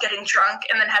myself getting drunk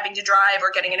and then having to drive or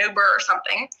getting an Uber or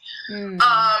something.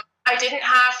 I didn't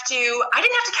have to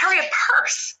carry a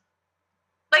purse.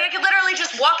 Like, I could literally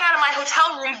just walk out of my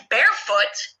hotel room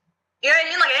barefoot. You know what I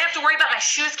mean? Like, I didn't have to worry about my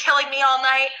shoes killing me all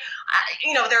night.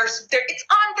 You know, it's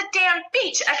on the damn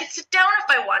beach. I could sit down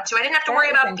if I want to. I didn't have to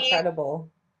worry about incredible.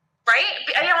 Right?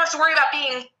 I didn't have to worry about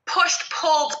being pushed,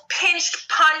 pulled, pinched,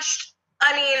 punched.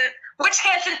 I mean, which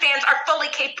Hanson fans are fully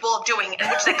capable of doing, and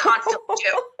which they constantly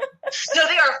do. No,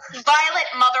 they are violent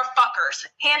motherfuckers.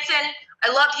 Hanson, I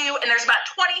love you, and there's about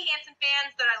 20 Hanson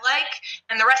fans that I like,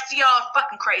 and the rest of y'all are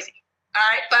fucking crazy. All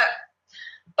right? But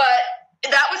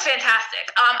that was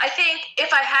fantastic. I think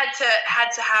if I had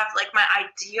to have like my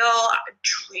ideal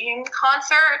dream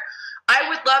concert, I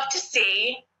would love to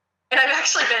see, and I've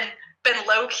actually been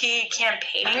low key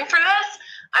campaigning for this.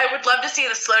 I would love to see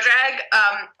the Slow Drag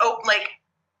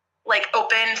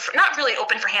open for, not really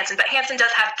open for Hanson, but Hanson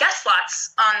does have guest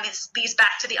slots on these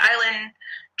Back to the Island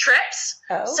trips.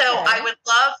 Oh, okay. So I would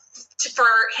love for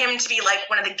him to be like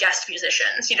one of the guest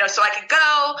musicians, you know, so I could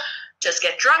go. Just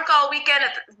get drunk all weekend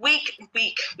at the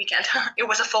weekend. It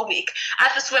was a full week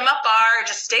at the swim up bar.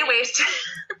 Just stay wasted.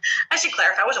 I should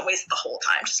clarify, I wasn't wasted the whole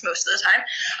time, just most of the time.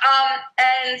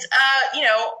 You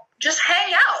know, just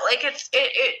hang out. Like it,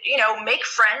 you know, make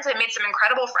friends. I made some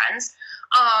incredible friends.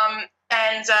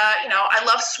 You know, I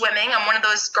love swimming. I'm one of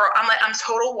those girls. I'm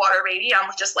total water baby. I'm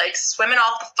just like swimming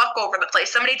all the fuck over the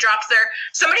place. Somebody drops their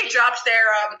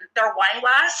wine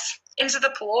glass into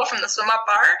the pool from the swim up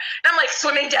bar, and I'm like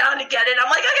swimming down to get it. I'm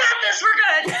like, I got this. We're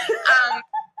good.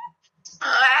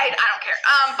 I don't care.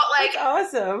 But like,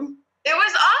 that's awesome. It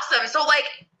was awesome. So like,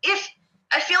 if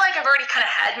I feel like I've already kind of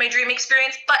had my dream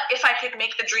experience, but if I could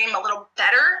make the dream a little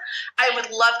better, I would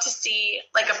love to see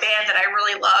like a band that I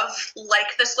really love,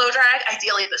 like the Slow Drag,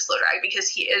 ideally the Slow Drag, because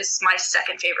he is my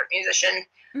second favorite musician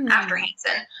after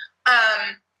Hanson,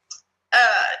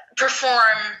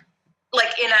 perform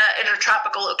like in a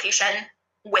tropical location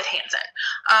with Hanson.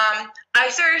 I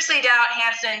seriously doubt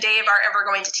Hanson and Dave are ever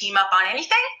going to team up on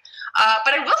anything.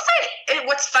 But I will say,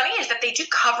 what's funny is that they do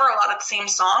cover a lot of the same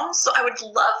songs, so I would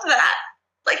love that.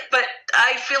 Like, but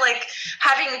I feel like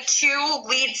having two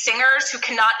lead singers who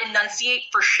cannot enunciate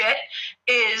for shit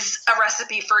is a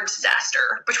recipe for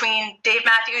disaster. Between Dave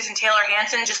Matthews and Taylor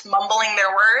Hanson just mumbling their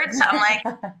words, I'm like,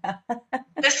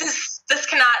 this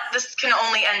can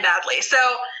only end badly. So,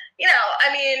 you know,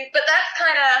 I mean, but that's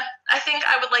kind of, I think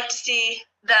I would like to see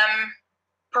them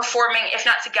performing, if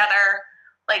not together,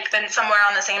 like then somewhere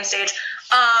on the same stage.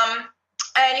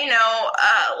 And, you know,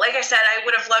 like I said, I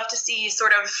would have loved to see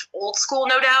sort of old school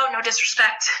No Doubt, no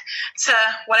disrespect to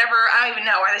whatever. I don't even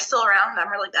know. Are they still around?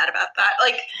 I'm really bad about that.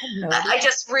 Like, I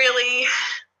just really,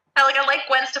 I like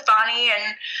Gwen Stefani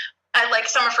and I like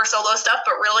some of her solo stuff,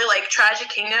 but really like Tragic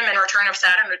Kingdom and Return of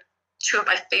Saturn are two of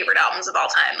my favorite albums of all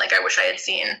time. Like, I wish I had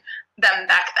seen them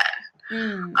back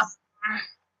then.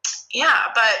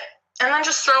 Yeah, but, and then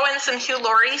just throw in some Hugh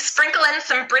Laurie, sprinkle in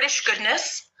some British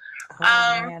goodness.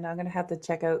 Oh man, I'm gonna have to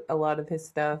check out a lot of his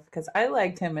stuff because I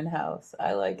liked him in House.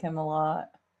 I like him a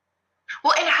lot.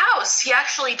 Well, in House, he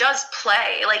actually does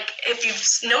play. Like, if you've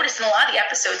noticed in a lot of the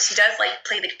episodes, he does like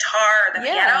play the guitar or the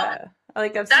piano.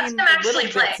 Like I've seen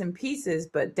little bits and pieces,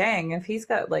 but dang, if he's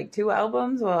got like 2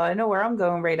 albums, well, I know where I'm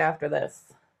going right after this.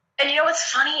 And you know what's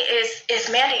funny is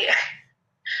Mandy,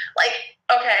 like,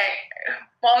 okay,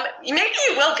 well, maybe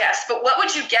you will guess, but what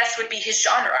would you guess would be his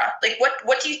genre? Like,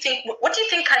 what do you think? What do you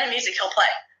think kind of music he'll play?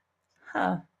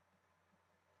 Huh?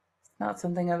 It's not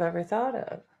something I've ever thought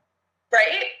of.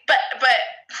 Right, but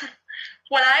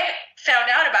when I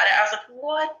found out about it, I was like,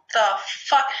 what the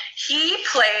fuck? He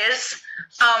plays.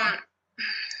 I'm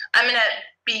gonna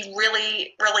be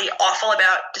really, really awful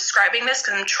about describing this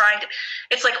because I'm trying to.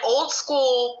 It's like old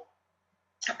school,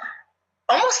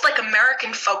 almost like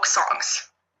American folk songs.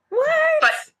 What?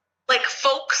 But like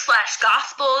folk /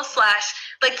 gospel /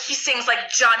 like he sings like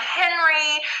John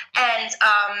Henry and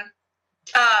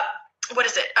what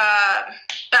is it?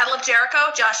 Battle of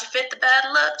Jericho, Joshua Fit, the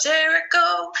Battle of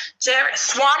Jericho,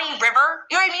 Swanee River.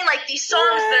 You know what I mean? Like these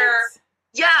songs, they're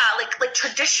like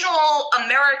traditional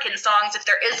American songs, if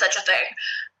there is such a thing.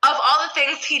 Of all the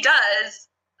things he does,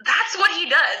 that's what he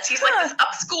does. He's like this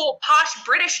upschool posh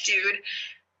British dude.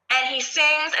 And he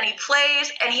sings and he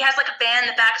plays and he has like a band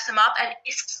that backs him up, and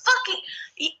it's fucking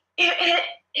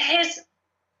his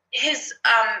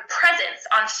presence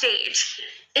on stage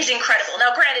is incredible.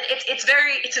 Now, granted, it's a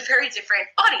very different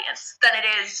audience than it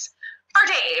is for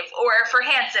Dave or for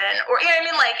Hanson, or you know what I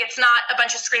mean. Like, it's not a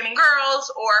bunch of screaming girls,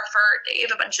 or for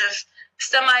Dave a bunch of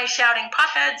semi-shouting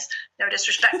potheads. No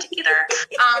disrespect to either,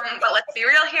 but let's be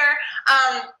real here.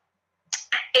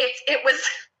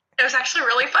 It was actually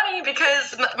really funny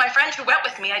because my friend who went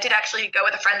with me, I did actually go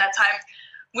with a friend that time.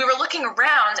 We were looking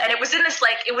around, and it was in this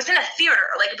it was in a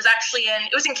theater. Like, it was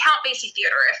in Count Basie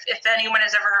Theater. If anyone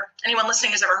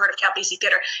listening has ever heard of Count Basie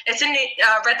Theater, it's in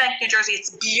Red Bank, New Jersey. It's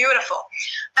beautiful,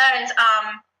 and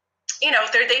you know,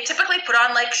 they typically put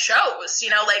on like shows,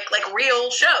 you know, like real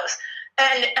shows.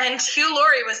 And Hugh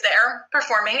Laurie was there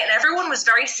performing, and everyone was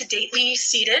very sedately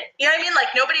seated. You know what I mean?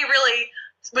 Like, nobody really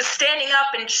was standing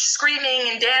up and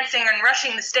screaming and dancing and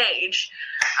rushing the stage,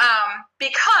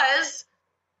 because,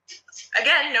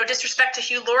 again, no disrespect to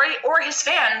Hugh Laurie or his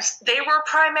fans, they were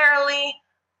primarily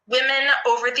women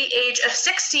over the age of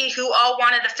 60 who all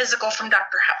wanted a physical from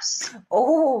Dr. House.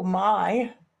 Oh my. I'm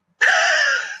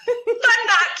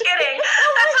not kidding.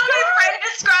 That's how my friend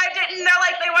described it, and they're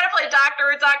like, they want to play Doctor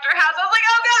or Dr. House. I was like,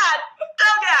 oh God,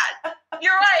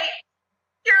 you're right.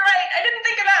 I didn't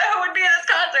think about who would be at this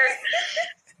concert.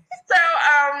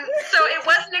 So it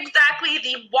wasn't exactly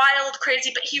the wild,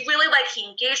 crazy, but he really, he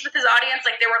engaged with his audience.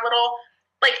 Like, there were little,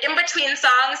 in between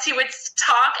songs, he would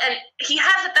talk, and he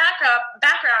has a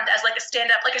background as, a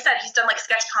stand-up. Like I said, he's done,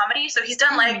 sketch comedy, so he's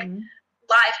done, live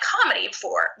comedy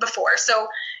before. So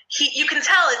you can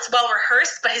tell it's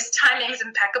well-rehearsed, but his timing is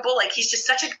impeccable. He's just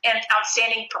such an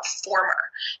outstanding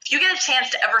performer. If you get a chance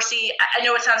to ever see, I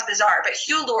know it sounds bizarre, but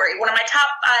Hugh Laurie, one of my top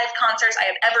 5 concerts I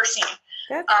have ever seen.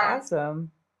 That's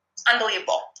awesome.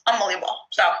 Unbelievable.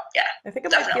 So, yeah. I think I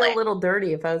might feel a little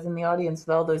dirty if I was in the audience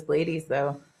with all those ladies,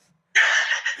 though.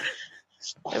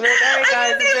 I'd be like, all right,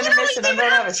 guys, it's intermission. I'm going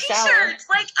to have a shower.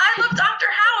 Like, I love Dr.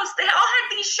 House. They all had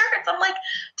these shirts. I'm like,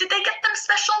 did they get them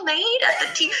special made at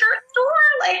the t-shirt store?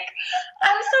 Like,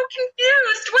 I'm so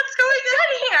confused. What's going on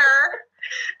here?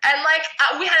 And, like,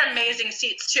 we had amazing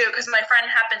seats, too, because my friend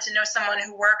happened to know someone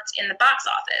who worked in the box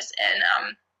office.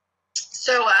 And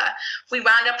so we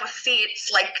wound up with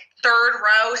seats, like, third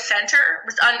row center.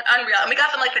 It was unreal. And we got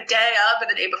them, like, the day of or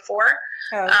the day before.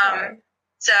 Okay.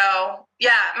 So,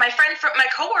 yeah, my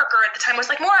coworker at the time was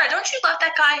like, Maura, don't you love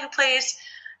that guy who plays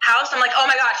House? I'm like, oh,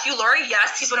 my God, Hugh Laurie,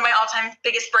 yes. He's one of my all-time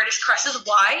biggest British crushes.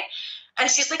 Why?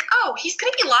 And she's like, oh, he's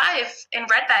going to be live in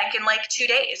Red Bank in, like, 2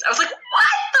 days. I was like,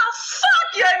 what the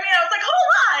fuck? You know what I mean? I was like, hold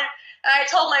on. And I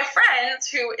told my friend,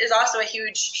 who is also a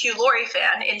huge Hugh Laurie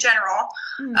fan in general,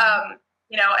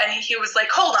 you know, and he was like,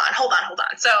 hold on.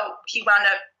 So he wound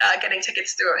up getting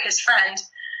tickets through his friend.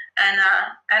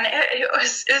 And it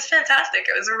was fantastic.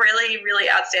 It was a really,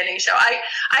 really outstanding show.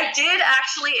 I did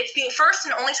actually, it's the first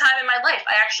and only time in my life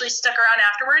I actually stuck around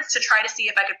afterwards to try to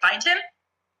see if I could find him.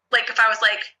 Like, if I was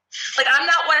like I'm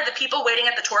not one of the people waiting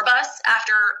at the tour bus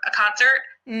after a concert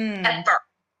ever.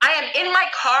 I am in my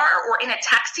car or in a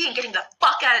taxi and getting the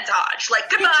fuck out of Dodge. Like,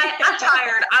 goodbye, I'm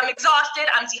tired, I'm exhausted,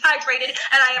 I'm dehydrated,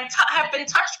 and I have been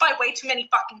touched by way too many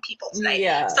fucking people today.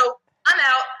 Yeah. So I'm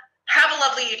out. Have a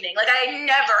lovely evening. Like, I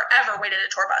never, ever waited at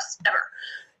a tour bus, ever.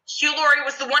 Hugh Laurie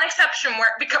was the one exception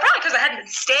where, probably because I hadn't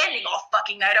been standing all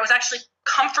fucking night, I was actually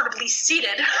comfortably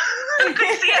seated and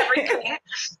could see everything.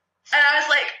 And I was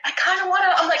like, I kind of want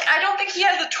to, I'm like, I don't think he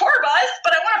has a tour bus,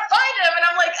 but I want to find him. And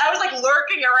I was like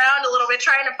lurking around a little bit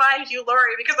trying to find Hugh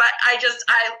Laurie because I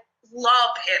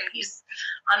love him. He's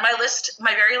on my list,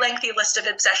 my very lengthy list of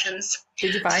obsessions.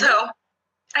 Did you find him? So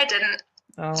I didn't.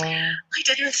 Oh. I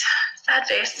didn't. Sad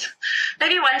face.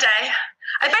 Maybe one day.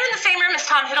 I've been in the same room as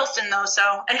Tom Hiddleston, though,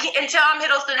 so... And Tom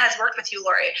Hiddleston has worked with Hugh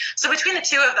Laurie. So between the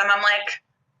two of them, I'm like,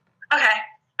 okay,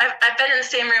 I've been in the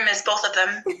same room as both of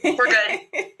them. We're good.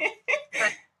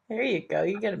 There you go.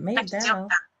 You get it made now.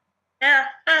 Yeah.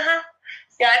 Uh-huh.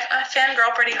 Yeah, I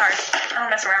fangirl pretty hard. I don't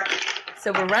mess around.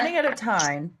 So we're running out of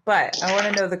time, but I want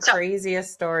to know the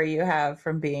craziest story you have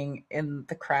from being in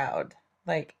the crowd.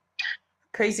 Like...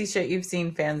 crazy shit you've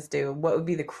seen fans do. What would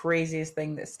be the craziest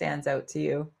thing that stands out to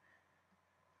you?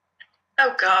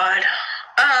 Oh, God.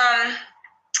 I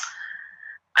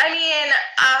mean,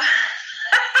 I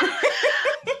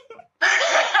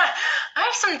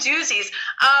have some doozies.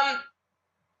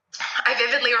 I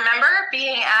vividly remember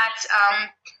being at,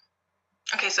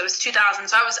 okay, so it was 2000.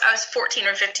 So I was 14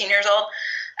 or 15 years old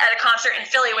at a concert in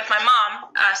Philly with my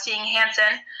mom, seeing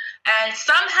Hanson. And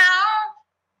somehow...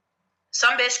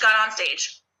 some bitch got on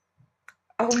stage.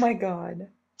 Oh, my God.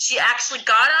 She actually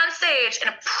got on stage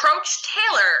and approached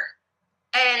Taylor.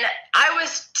 And I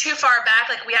was too far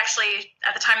back. Like, we actually,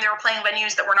 at the time, they were playing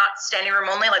venues that were not standing room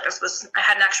only. Like, I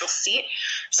had an actual seat.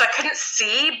 So I couldn't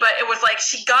see, but it was like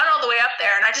she got all the way up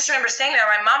there. And I just remember sitting there.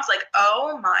 My mom's like,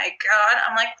 oh, my God.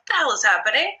 I'm like, what the hell is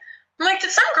happening? I'm like,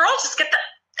 did some girl just get that?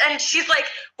 And she's like,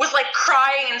 was like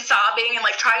crying and sobbing and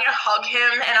like trying to hug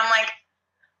him. And I'm like,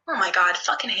 oh my God,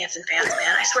 fucking Hanson fans,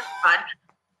 man. I swear to God.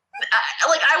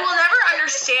 I will never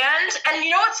understand. And you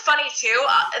know what's funny too?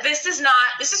 This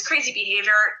is crazy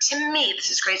behavior. To me, this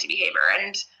is crazy behavior.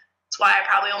 And that's why I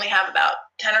probably only have about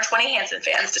 10 or 20 Hanson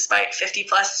fans, despite 50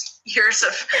 plus years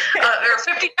of, or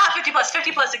 50 plus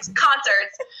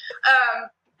concerts.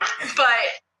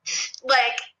 But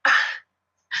like,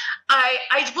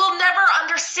 I will never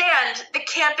understand the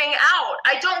camping out.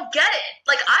 I don't get it.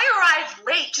 Like, I arrived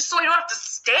late just so I don't have to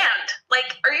stand.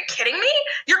 Like, are you kidding me?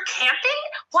 You're camping?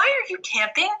 Why are you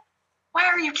camping? Why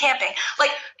are you camping?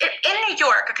 Like, in New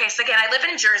York, okay, so again, I live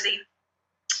in Jersey,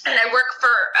 and I work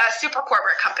for a super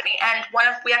corporate company, and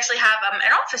we actually have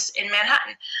an office in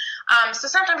Manhattan. So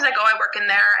sometimes I work in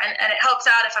there, and it helps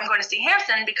out if I'm going to see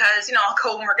Hanson because, you know, I'll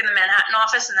go and work in the Manhattan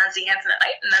office and then see Hanson at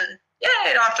night, and then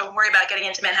I don't have to worry about getting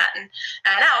into Manhattan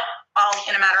and out all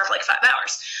in a matter of like 5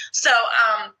 hours. So,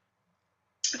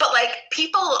 but like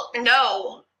people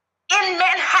know in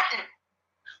Manhattan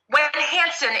when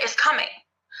Hanson is coming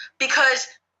because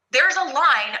there's a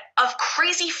line of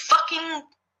crazy fucking,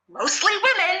 mostly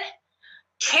women,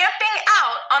 camping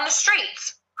out on the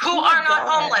streets who are not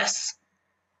homeless.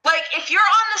 Like, if you're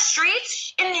on the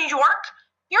streets in New York,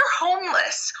 you're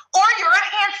homeless or you're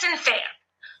a Hanson fan.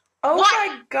 Oh What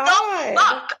my the God.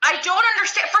 fuck? I don't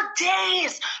understand. For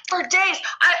days.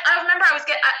 I remember I was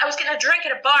getting a drink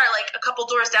at a bar like a couple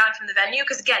doors down from the venue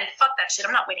because again, fuck that shit.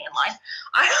 I'm not waiting in line.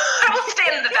 I will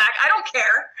stand in the back. I don't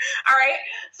care. All right.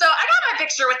 So I got my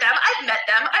picture with them. I've met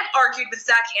them. I've argued with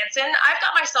Zach Hansen. I've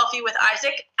got my selfie with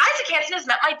Isaac. Isaac Hansen has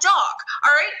met my dog.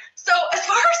 All right. So as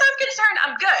far as I'm concerned,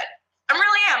 I'm good. I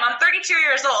really am. I'm 32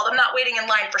 years old. I'm not waiting in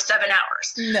line for 7 hours.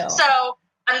 No. So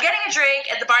I'm getting a drink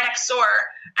at the bar next door,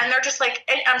 and they're just like,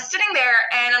 and I'm sitting there,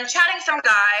 and I'm chatting some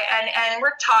guy, and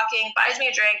we're talking, buys me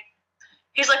a drink.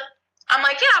 He's like, I'm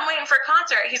like, yeah, I'm waiting for a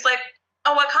concert. He's like,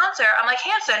 oh, what concert? I'm like,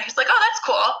 Hanson. He's like, oh, that's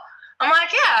cool. I'm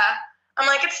like, yeah. I'm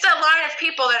like, it's that line of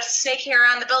people that are snaking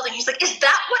around the building. He's like, is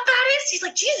that what that is? He's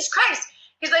like, Jesus Christ.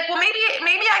 He's like, well,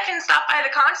 maybe I can stop by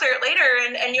the concert later,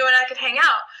 and you and I could hang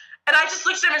out. And I just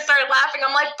looked at him and started laughing.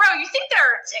 I'm like, bro, you think there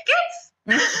are tickets?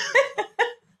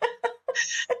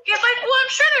 He's like, well, I'm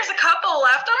sure there's a couple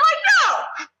left. I'm like,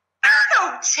 no, there are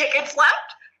no tickets left.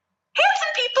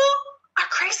 Hanson people are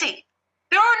crazy.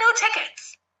 There are no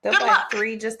tickets. They'll Good buy luck.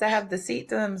 3 just to have the seat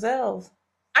to themselves.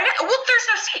 I know. Well, there's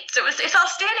no seats. It's all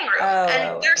standing room,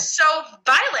 and they're so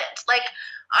violent. Like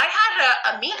I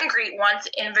had a meet and greet once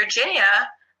in Virginia,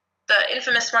 the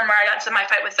infamous one where I got into my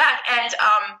fight with Zach, and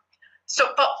So,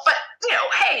 but you know,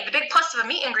 hey, the big plus of a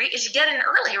meet and greet is you get in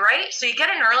early, right? So you get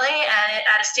in early, and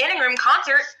at a standing room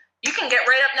concert, you can get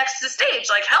right up next to the stage.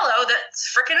 Like, hello,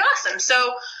 that's freaking awesome.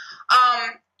 So,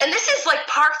 and this is like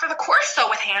par for the course, though,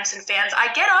 with Hanson fans.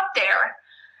 I get up there,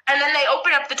 and then they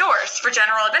open up the doors for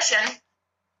general admission.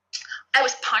 I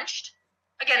was punched.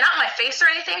 Again, not in my face or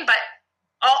anything, but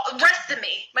all the rest of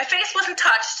me. My face wasn't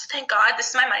touched, thank God. This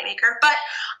is my mic maker. But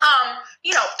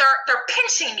you know, they're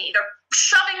pinching me, they're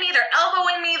shoving me, they're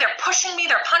elbowing me, they're pushing me,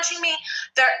 they're punching me,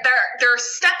 they're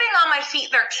stepping on my feet,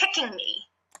 they're kicking me.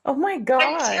 Oh my God.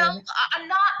 Until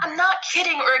I'm not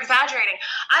kidding or exaggerating.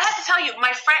 I have to tell you,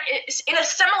 my friend is in a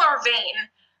similar vein,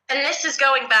 and this is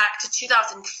going back to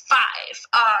 2005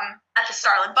 at the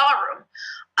Starland Ballroom.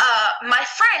 My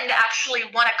friend actually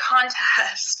won a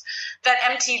contest that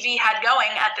MTV had going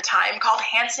at the time called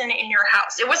Hanson in Your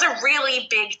House. It was a really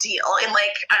big deal in,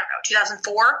 like, I don't know,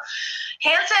 2004.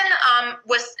 Hanson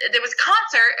there was a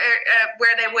concert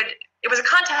where it was a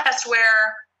contest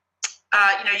where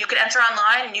you know, you could enter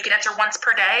online and you could enter once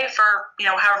per day for, you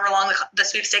know, however long the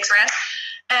sweepstakes ran,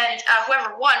 and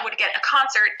whoever won would get a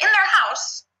concert in their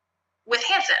house with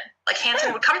Hanson. Like,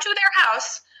 Hanson would come to their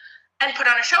house and put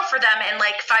on a show for them and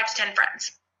like 5 to 10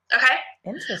 friends. Okay?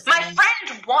 Interesting. My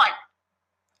friend won.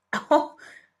 Oh,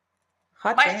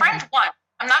 hot My damn. friend won.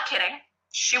 I'm not kidding.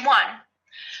 She won.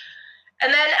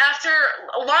 And then after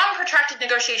long protracted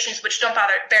negotiations, which don't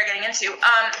bear getting into,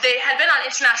 they had been on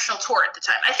international tour at the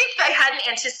time. I think they hadn't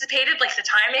anticipated like the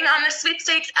timing on the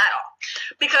sweepstakes at all,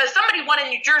 because somebody won in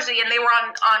New Jersey and they were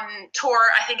on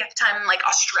tour, I think at the time in like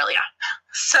Australia.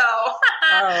 So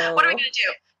what are we gonna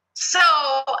do? So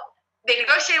they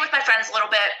negotiated with my friend a little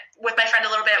bit. What they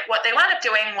wound up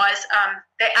doing was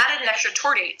they added an extra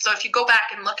tour date. So if you go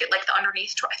back and look at like the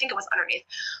underneath tour, I think it was underneath.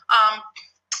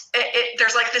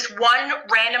 There's like this one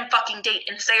random fucking date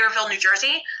in Sayreville, New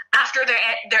Jersey, after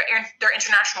their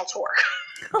international tour.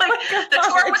 Like, the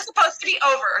tour was supposed to be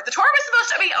over.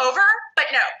 But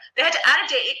no, they had to add a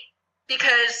date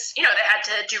because, you know, they had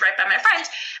to do right by my friend.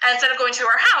 And instead of going to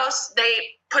her house,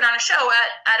 they put on a show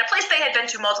at a place they had been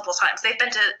to multiple times. They've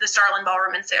been to the Starland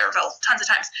Ballroom in Sayreville tons of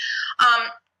times.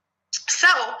 So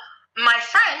my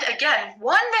friend, again,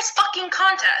 won this fucking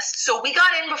contest. So we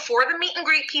got in before the meet and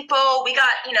greet people. We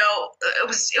got, you know, it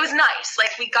was nice.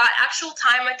 Like, we got actual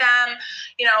time with them.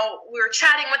 You know, we were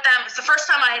chatting with them. It was the first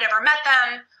time I had ever met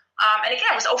them. And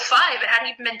again, it was 2005. It hadn't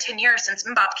even been 10 years since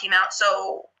MMMBop came out.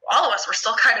 So all of us were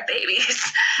still kind of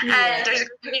babies. Yeah. And there's,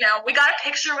 you know, we got a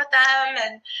picture with them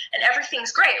and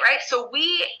everything's great, right? So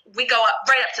we go up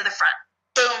right up to the front.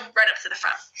 Boom, right up to the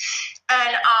front.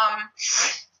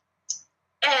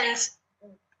 And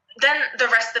then the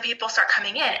rest of the people start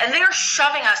coming in, and they're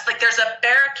shoving us. Like, there's a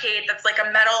barricade that's like a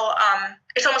metal,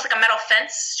 it's almost like a metal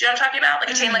fence. Do you know what I'm talking about? Like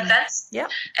a chain link fence? Yeah.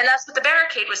 And that's what the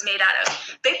barricade was made out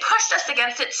of. They pushed us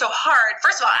against it so hard.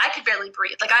 First of all, I could barely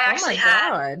breathe. Like, I actually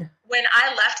when I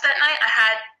left that night, I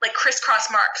had like crisscross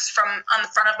marks on the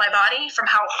front of my body from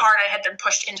how hard I had been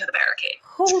pushed into the barricade.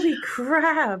 Holy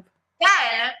crap.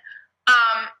 Then,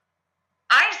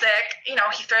 Isaac, you know,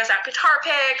 he throws out guitar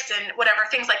picks and whatever,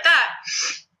 things like that.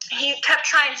 He kept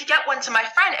trying to get one to my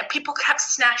friend, and people kept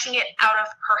snatching it out of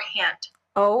her hand.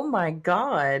 Oh my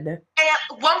God. And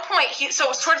at one point, so it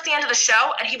was towards the end of the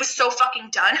show, and he was so fucking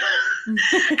done. And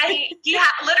he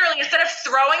literally, instead of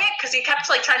throwing it, because he kept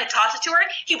like trying to toss it to her,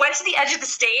 he went to the edge of the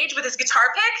stage with his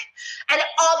guitar pick, and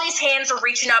all these hands are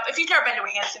reaching up. If you've never been to a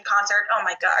Hanson concert, oh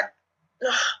my God.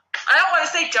 Ugh. I don't want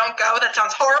to say don't go. That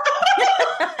sounds horrible.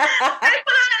 They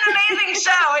put on an amazing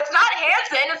show. It's not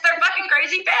Hanson. It's their fucking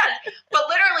crazy band. But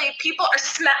literally, people are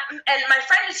and my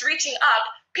friend is reaching up.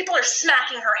 People are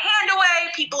smacking her hand away.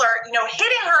 People are,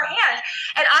 hitting her hand.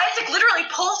 And Isaac literally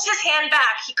pulls his hand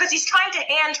back because he's trying to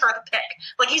hand her the pick.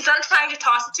 Like, he's done trying to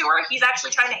toss it to her. He's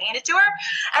actually trying to hand it to her.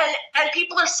 And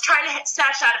people are trying to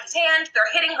snatch out of his hand. They're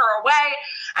hitting her away.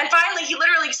 And finally, he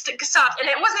literally stopped.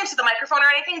 And it wasn't into the microphone or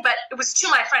anything, but it was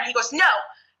to my friend. He goes, no.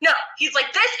 He's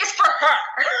like, this is for her.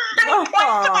 And he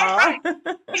points to my friend.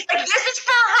 He's like, this is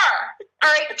for her.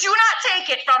 All right, do not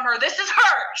take it from her. This is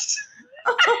hers.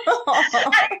 And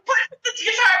he put the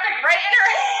guitar pick right in her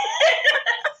hand.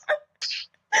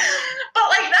 But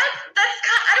like that's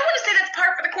kind of, I don't want to say that's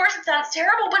par for the course. It sounds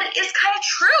terrible, but it is kind of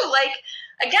true. Like,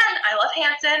 again, I love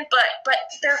Hanson, but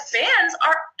their fans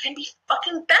can be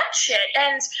fucking batshit,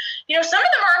 and some of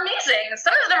them are amazing.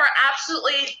 Some of them are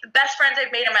absolutely the best friends I've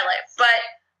made in my life, but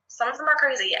some of them are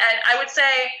crazy. And I would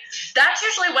say that's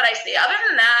usually what I see. Other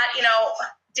than that,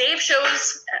 Dave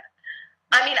shows.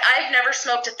 I mean, I've never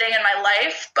smoked a thing in my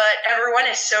life, but everyone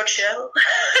is so chill.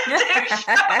 Dave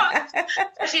shows,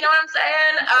 if you know what I'm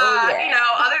saying.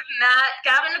 Other than that,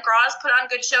 Gavin DeGraw's put on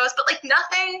good shows, but like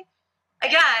nothing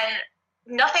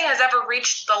has ever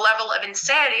reached the level of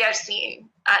insanity I've seen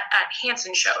at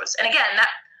Hanson shows. And again, that,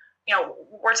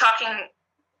 we're talking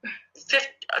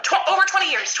over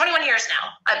 20 years, 21 years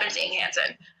now I've been seeing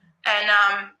Hanson. And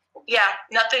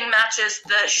nothing matches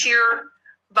the sheer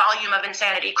volume of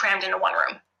insanity crammed into one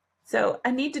room. So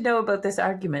I need to know about this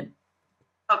argument.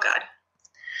 Oh God.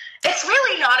 It's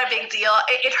really not a big deal.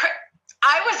 It hurt.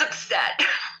 I was upset.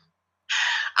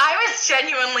 I was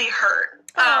genuinely hurt.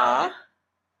 I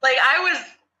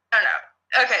don't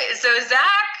know. Okay, so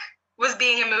Zach was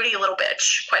being a moody little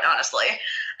bitch, quite honestly.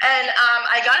 And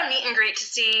I got a meet and greet to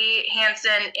see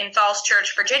Hanson in Falls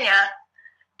Church, Virginia.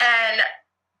 And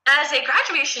as a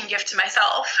graduation gift to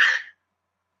myself,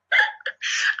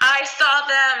 I saw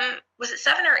them, was it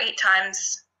 7 or 8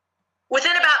 times?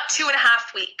 Within about 2.5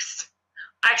 weeks,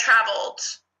 I traveled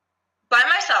by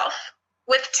myself,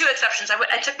 with 2 exceptions.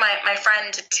 I took my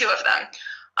friend to 2 of them.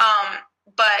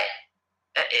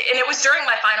 And it was during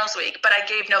my finals week, but I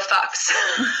gave no fucks.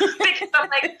 Because I'm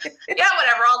like, yeah,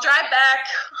 whatever, I'll drive back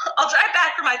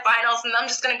for my finals, and I'm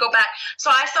just going to go back.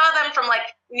 So I saw them from,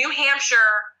 like, New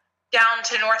Hampshire down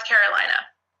to North Carolina.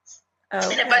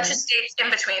 Okay. And a bunch of states in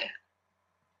between.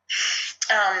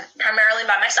 Primarily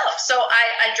by myself. So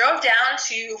I drove down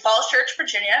to Falls Church,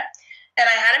 Virginia, and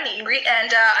I had a meet and greet,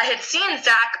 and I had seen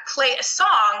Zach play a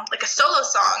song, like a solo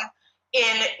song,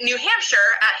 in New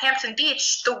Hampshire at Hampton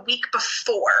Beach the week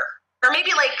before, or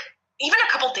maybe like even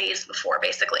a couple days before,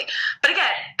 basically. But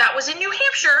again, that was in New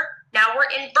Hampshire. Now we're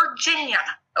in Virginia,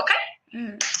 okay?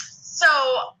 Mm. So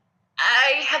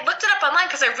I had looked it up online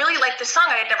because I really liked this song.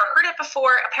 I had never heard it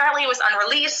before. Apparently it was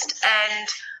unreleased, and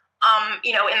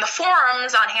in the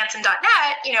forums on Hanson.net,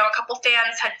 a couple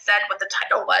fans had said what the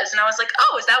title was, and I was like,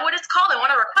 oh, is that what it's called? I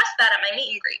want to request that at my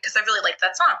meet and greet because I really liked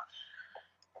that song.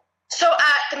 So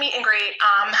at the meet and greet,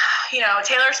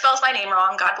 Taylor spells my name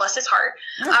wrong, God bless his heart,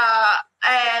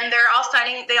 and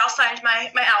they all signed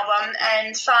my album,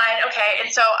 and fine, okay,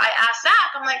 and so I asked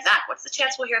Zach, I'm like, Zach, what's the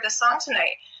chance we'll hear this song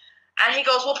tonight? And he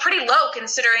goes, well, pretty low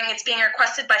considering it's being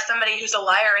requested by somebody who's a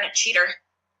liar and a cheater.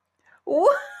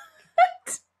 What?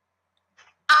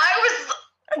 I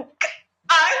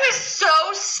was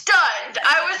so stunned.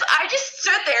 I just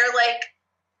stood there like,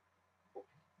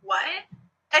 what?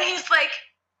 And he's like,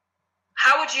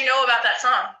 how would you know about that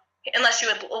song unless you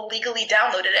had illegally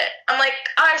downloaded it? I'm like,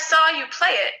 I saw you play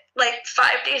it like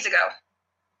 5 days ago.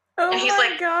 Oh, and he's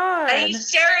my God. And he's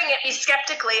staring at me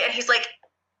skeptically, and he's like,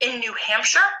 in New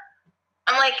Hampshire?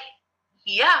 I'm like,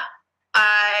 yeah,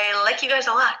 I like you guys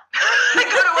a lot. I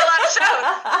go to a lot of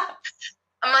shows.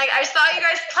 I'm like, I saw you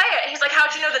guys play it. And he's like,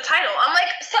 how'd you know the title? I'm like,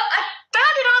 so I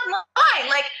found it online.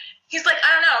 Like, he's like,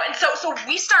 I don't know. And so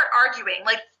we start arguing,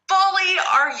 like fully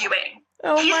arguing.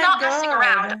 Oh He's my not God. messing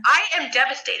around. I am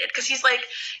devastated because he's like,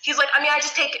 I mean, I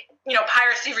just take,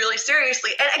 piracy really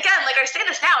seriously. And again, like I say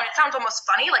this now and it sounds almost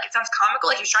funny, like it sounds comical,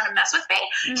 like he was trying to mess with me.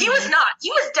 Mm-hmm. He was not. He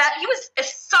was dead. He was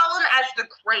as solemn as the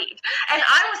grave. And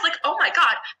I was like, oh my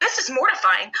God, this is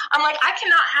mortifying. I'm like, I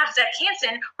cannot have Zach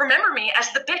Hansen remember me as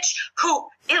the bitch who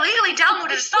illegally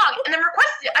downloaded a song and then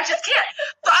requested it. I just can't.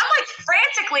 So I'm like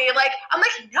frantically, I'm like,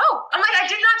 no. I'm like, I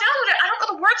did not download it. I don't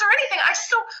know the words or anything. I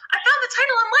found the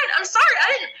title online. I'm sorry. I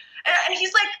didn't. And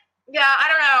he's like, yeah,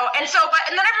 I don't know. And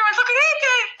then everyone's like,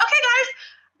 okay, guys,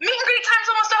 meet and greet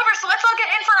time's almost over, so let's all get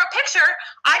in for a picture.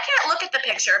 I can't look at the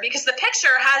picture because the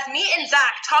picture has me and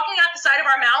Zach talking out the side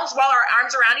of our mouths while our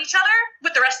arms around each other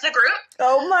with the rest of the group.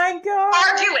 Oh my God.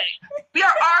 Arguing. We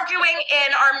are arguing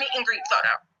in our meet and greet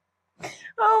photo.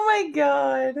 Oh my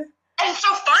God. And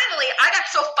so finally, I got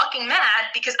so fucking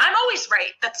mad because I'm always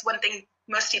right. That's one thing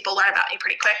most people learn about me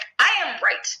pretty quick. I am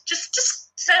right. Just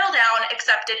settle down,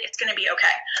 accept it. It's going to be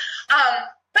okay.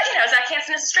 But Zach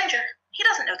Hansen is a stranger. He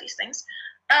doesn't know these things.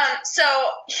 So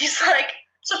he's like,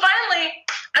 so finally,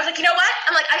 I was like, you know what?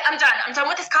 I'm like, I'm done. I'm done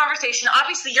with this conversation.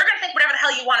 Obviously, you're going to think whatever the hell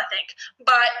you want to think.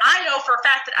 But I know for a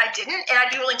fact that I didn't, and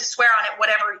I'd be willing to swear on it,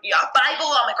 whatever,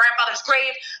 Bible, on my grandfather's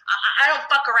grave. I don't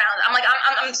fuck around. I'm like,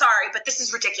 I'm sorry, but this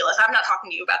is ridiculous. I'm not talking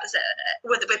to you about this,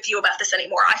 with you about this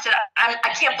anymore. I said,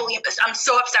 I can't believe this. I'm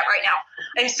so upset right now.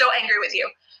 I'm so angry with you.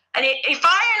 And he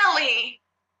finally,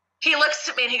 he looks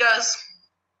at me and he goes,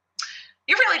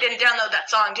 you really didn't download that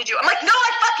song, did you? I'm like, no,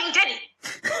 I fucking didn't.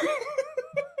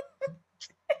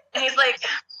 And he's like,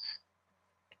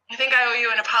 I think I owe you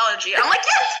an apology. I'm like,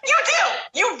 yes, you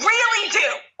do. You really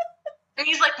do. And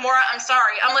he's like, Maura, I'm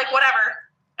sorry. I'm like, whatever.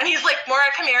 And he's like, Maura,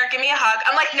 come here, give me a hug.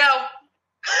 I'm like, no.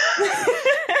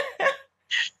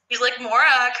 He's like,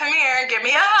 Maura, come here, give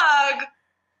me a hug.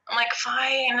 I'm like,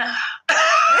 fine.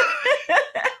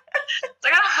 So I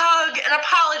got a hug, an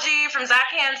apology from Zach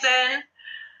Hansen.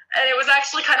 And it was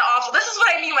actually kind of awful. This is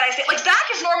what I mean when I say, Zach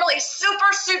is normally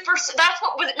super, that's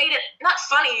what made it not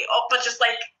funny, but just,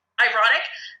 ironic.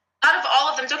 Out of all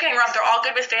of them, don't get me wrong, they're all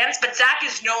good with fans, but Zach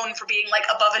is known for being,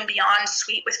 above and beyond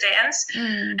sweet with fans.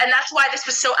 And that's why this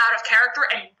was so out of character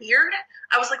and weird.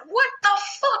 I was like, what the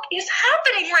fuck is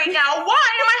happening right now? Why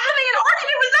am I having an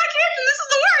argument with Zach Hansen? This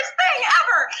is the worst thing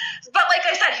ever. But like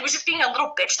I said, he was just being a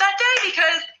little bitch that day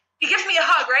because he gives me a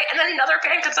hug, right? And then another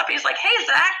fan comes up and he's like, hey,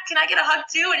 Zach, can I get a hug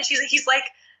too? And he's like,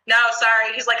 no,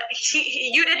 sorry. He's like,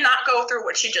 you did not go through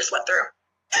what she just went through.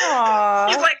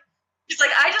 Aww. He's like,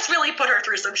 I just really put her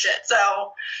through some shit.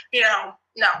 So, no,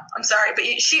 I'm sorry, but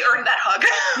she earned that hug.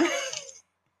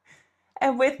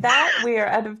 And with that, we are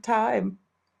out of time.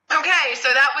 Okay,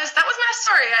 so that was my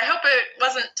story. I hope it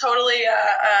wasn't totally,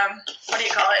 what do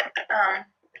you call it?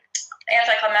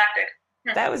 Anticlimactic.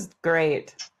 That was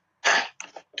great.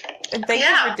 And thank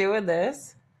you for doing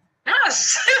this. No, it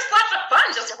was lots of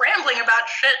fun just rambling about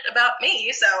shit about me,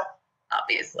 so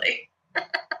obviously.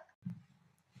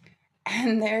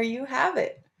 And there you have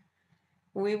it.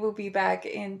 We will be back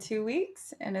in 2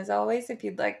 weeks. And as always, if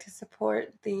you'd like to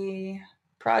support the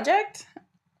project,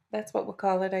 that's what we'll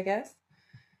call it, I guess,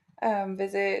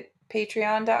 visit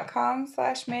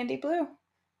patreon.com/MandyBlue.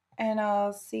 And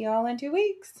I'll see y'all in 2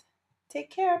 weeks. Take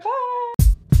care. Bye.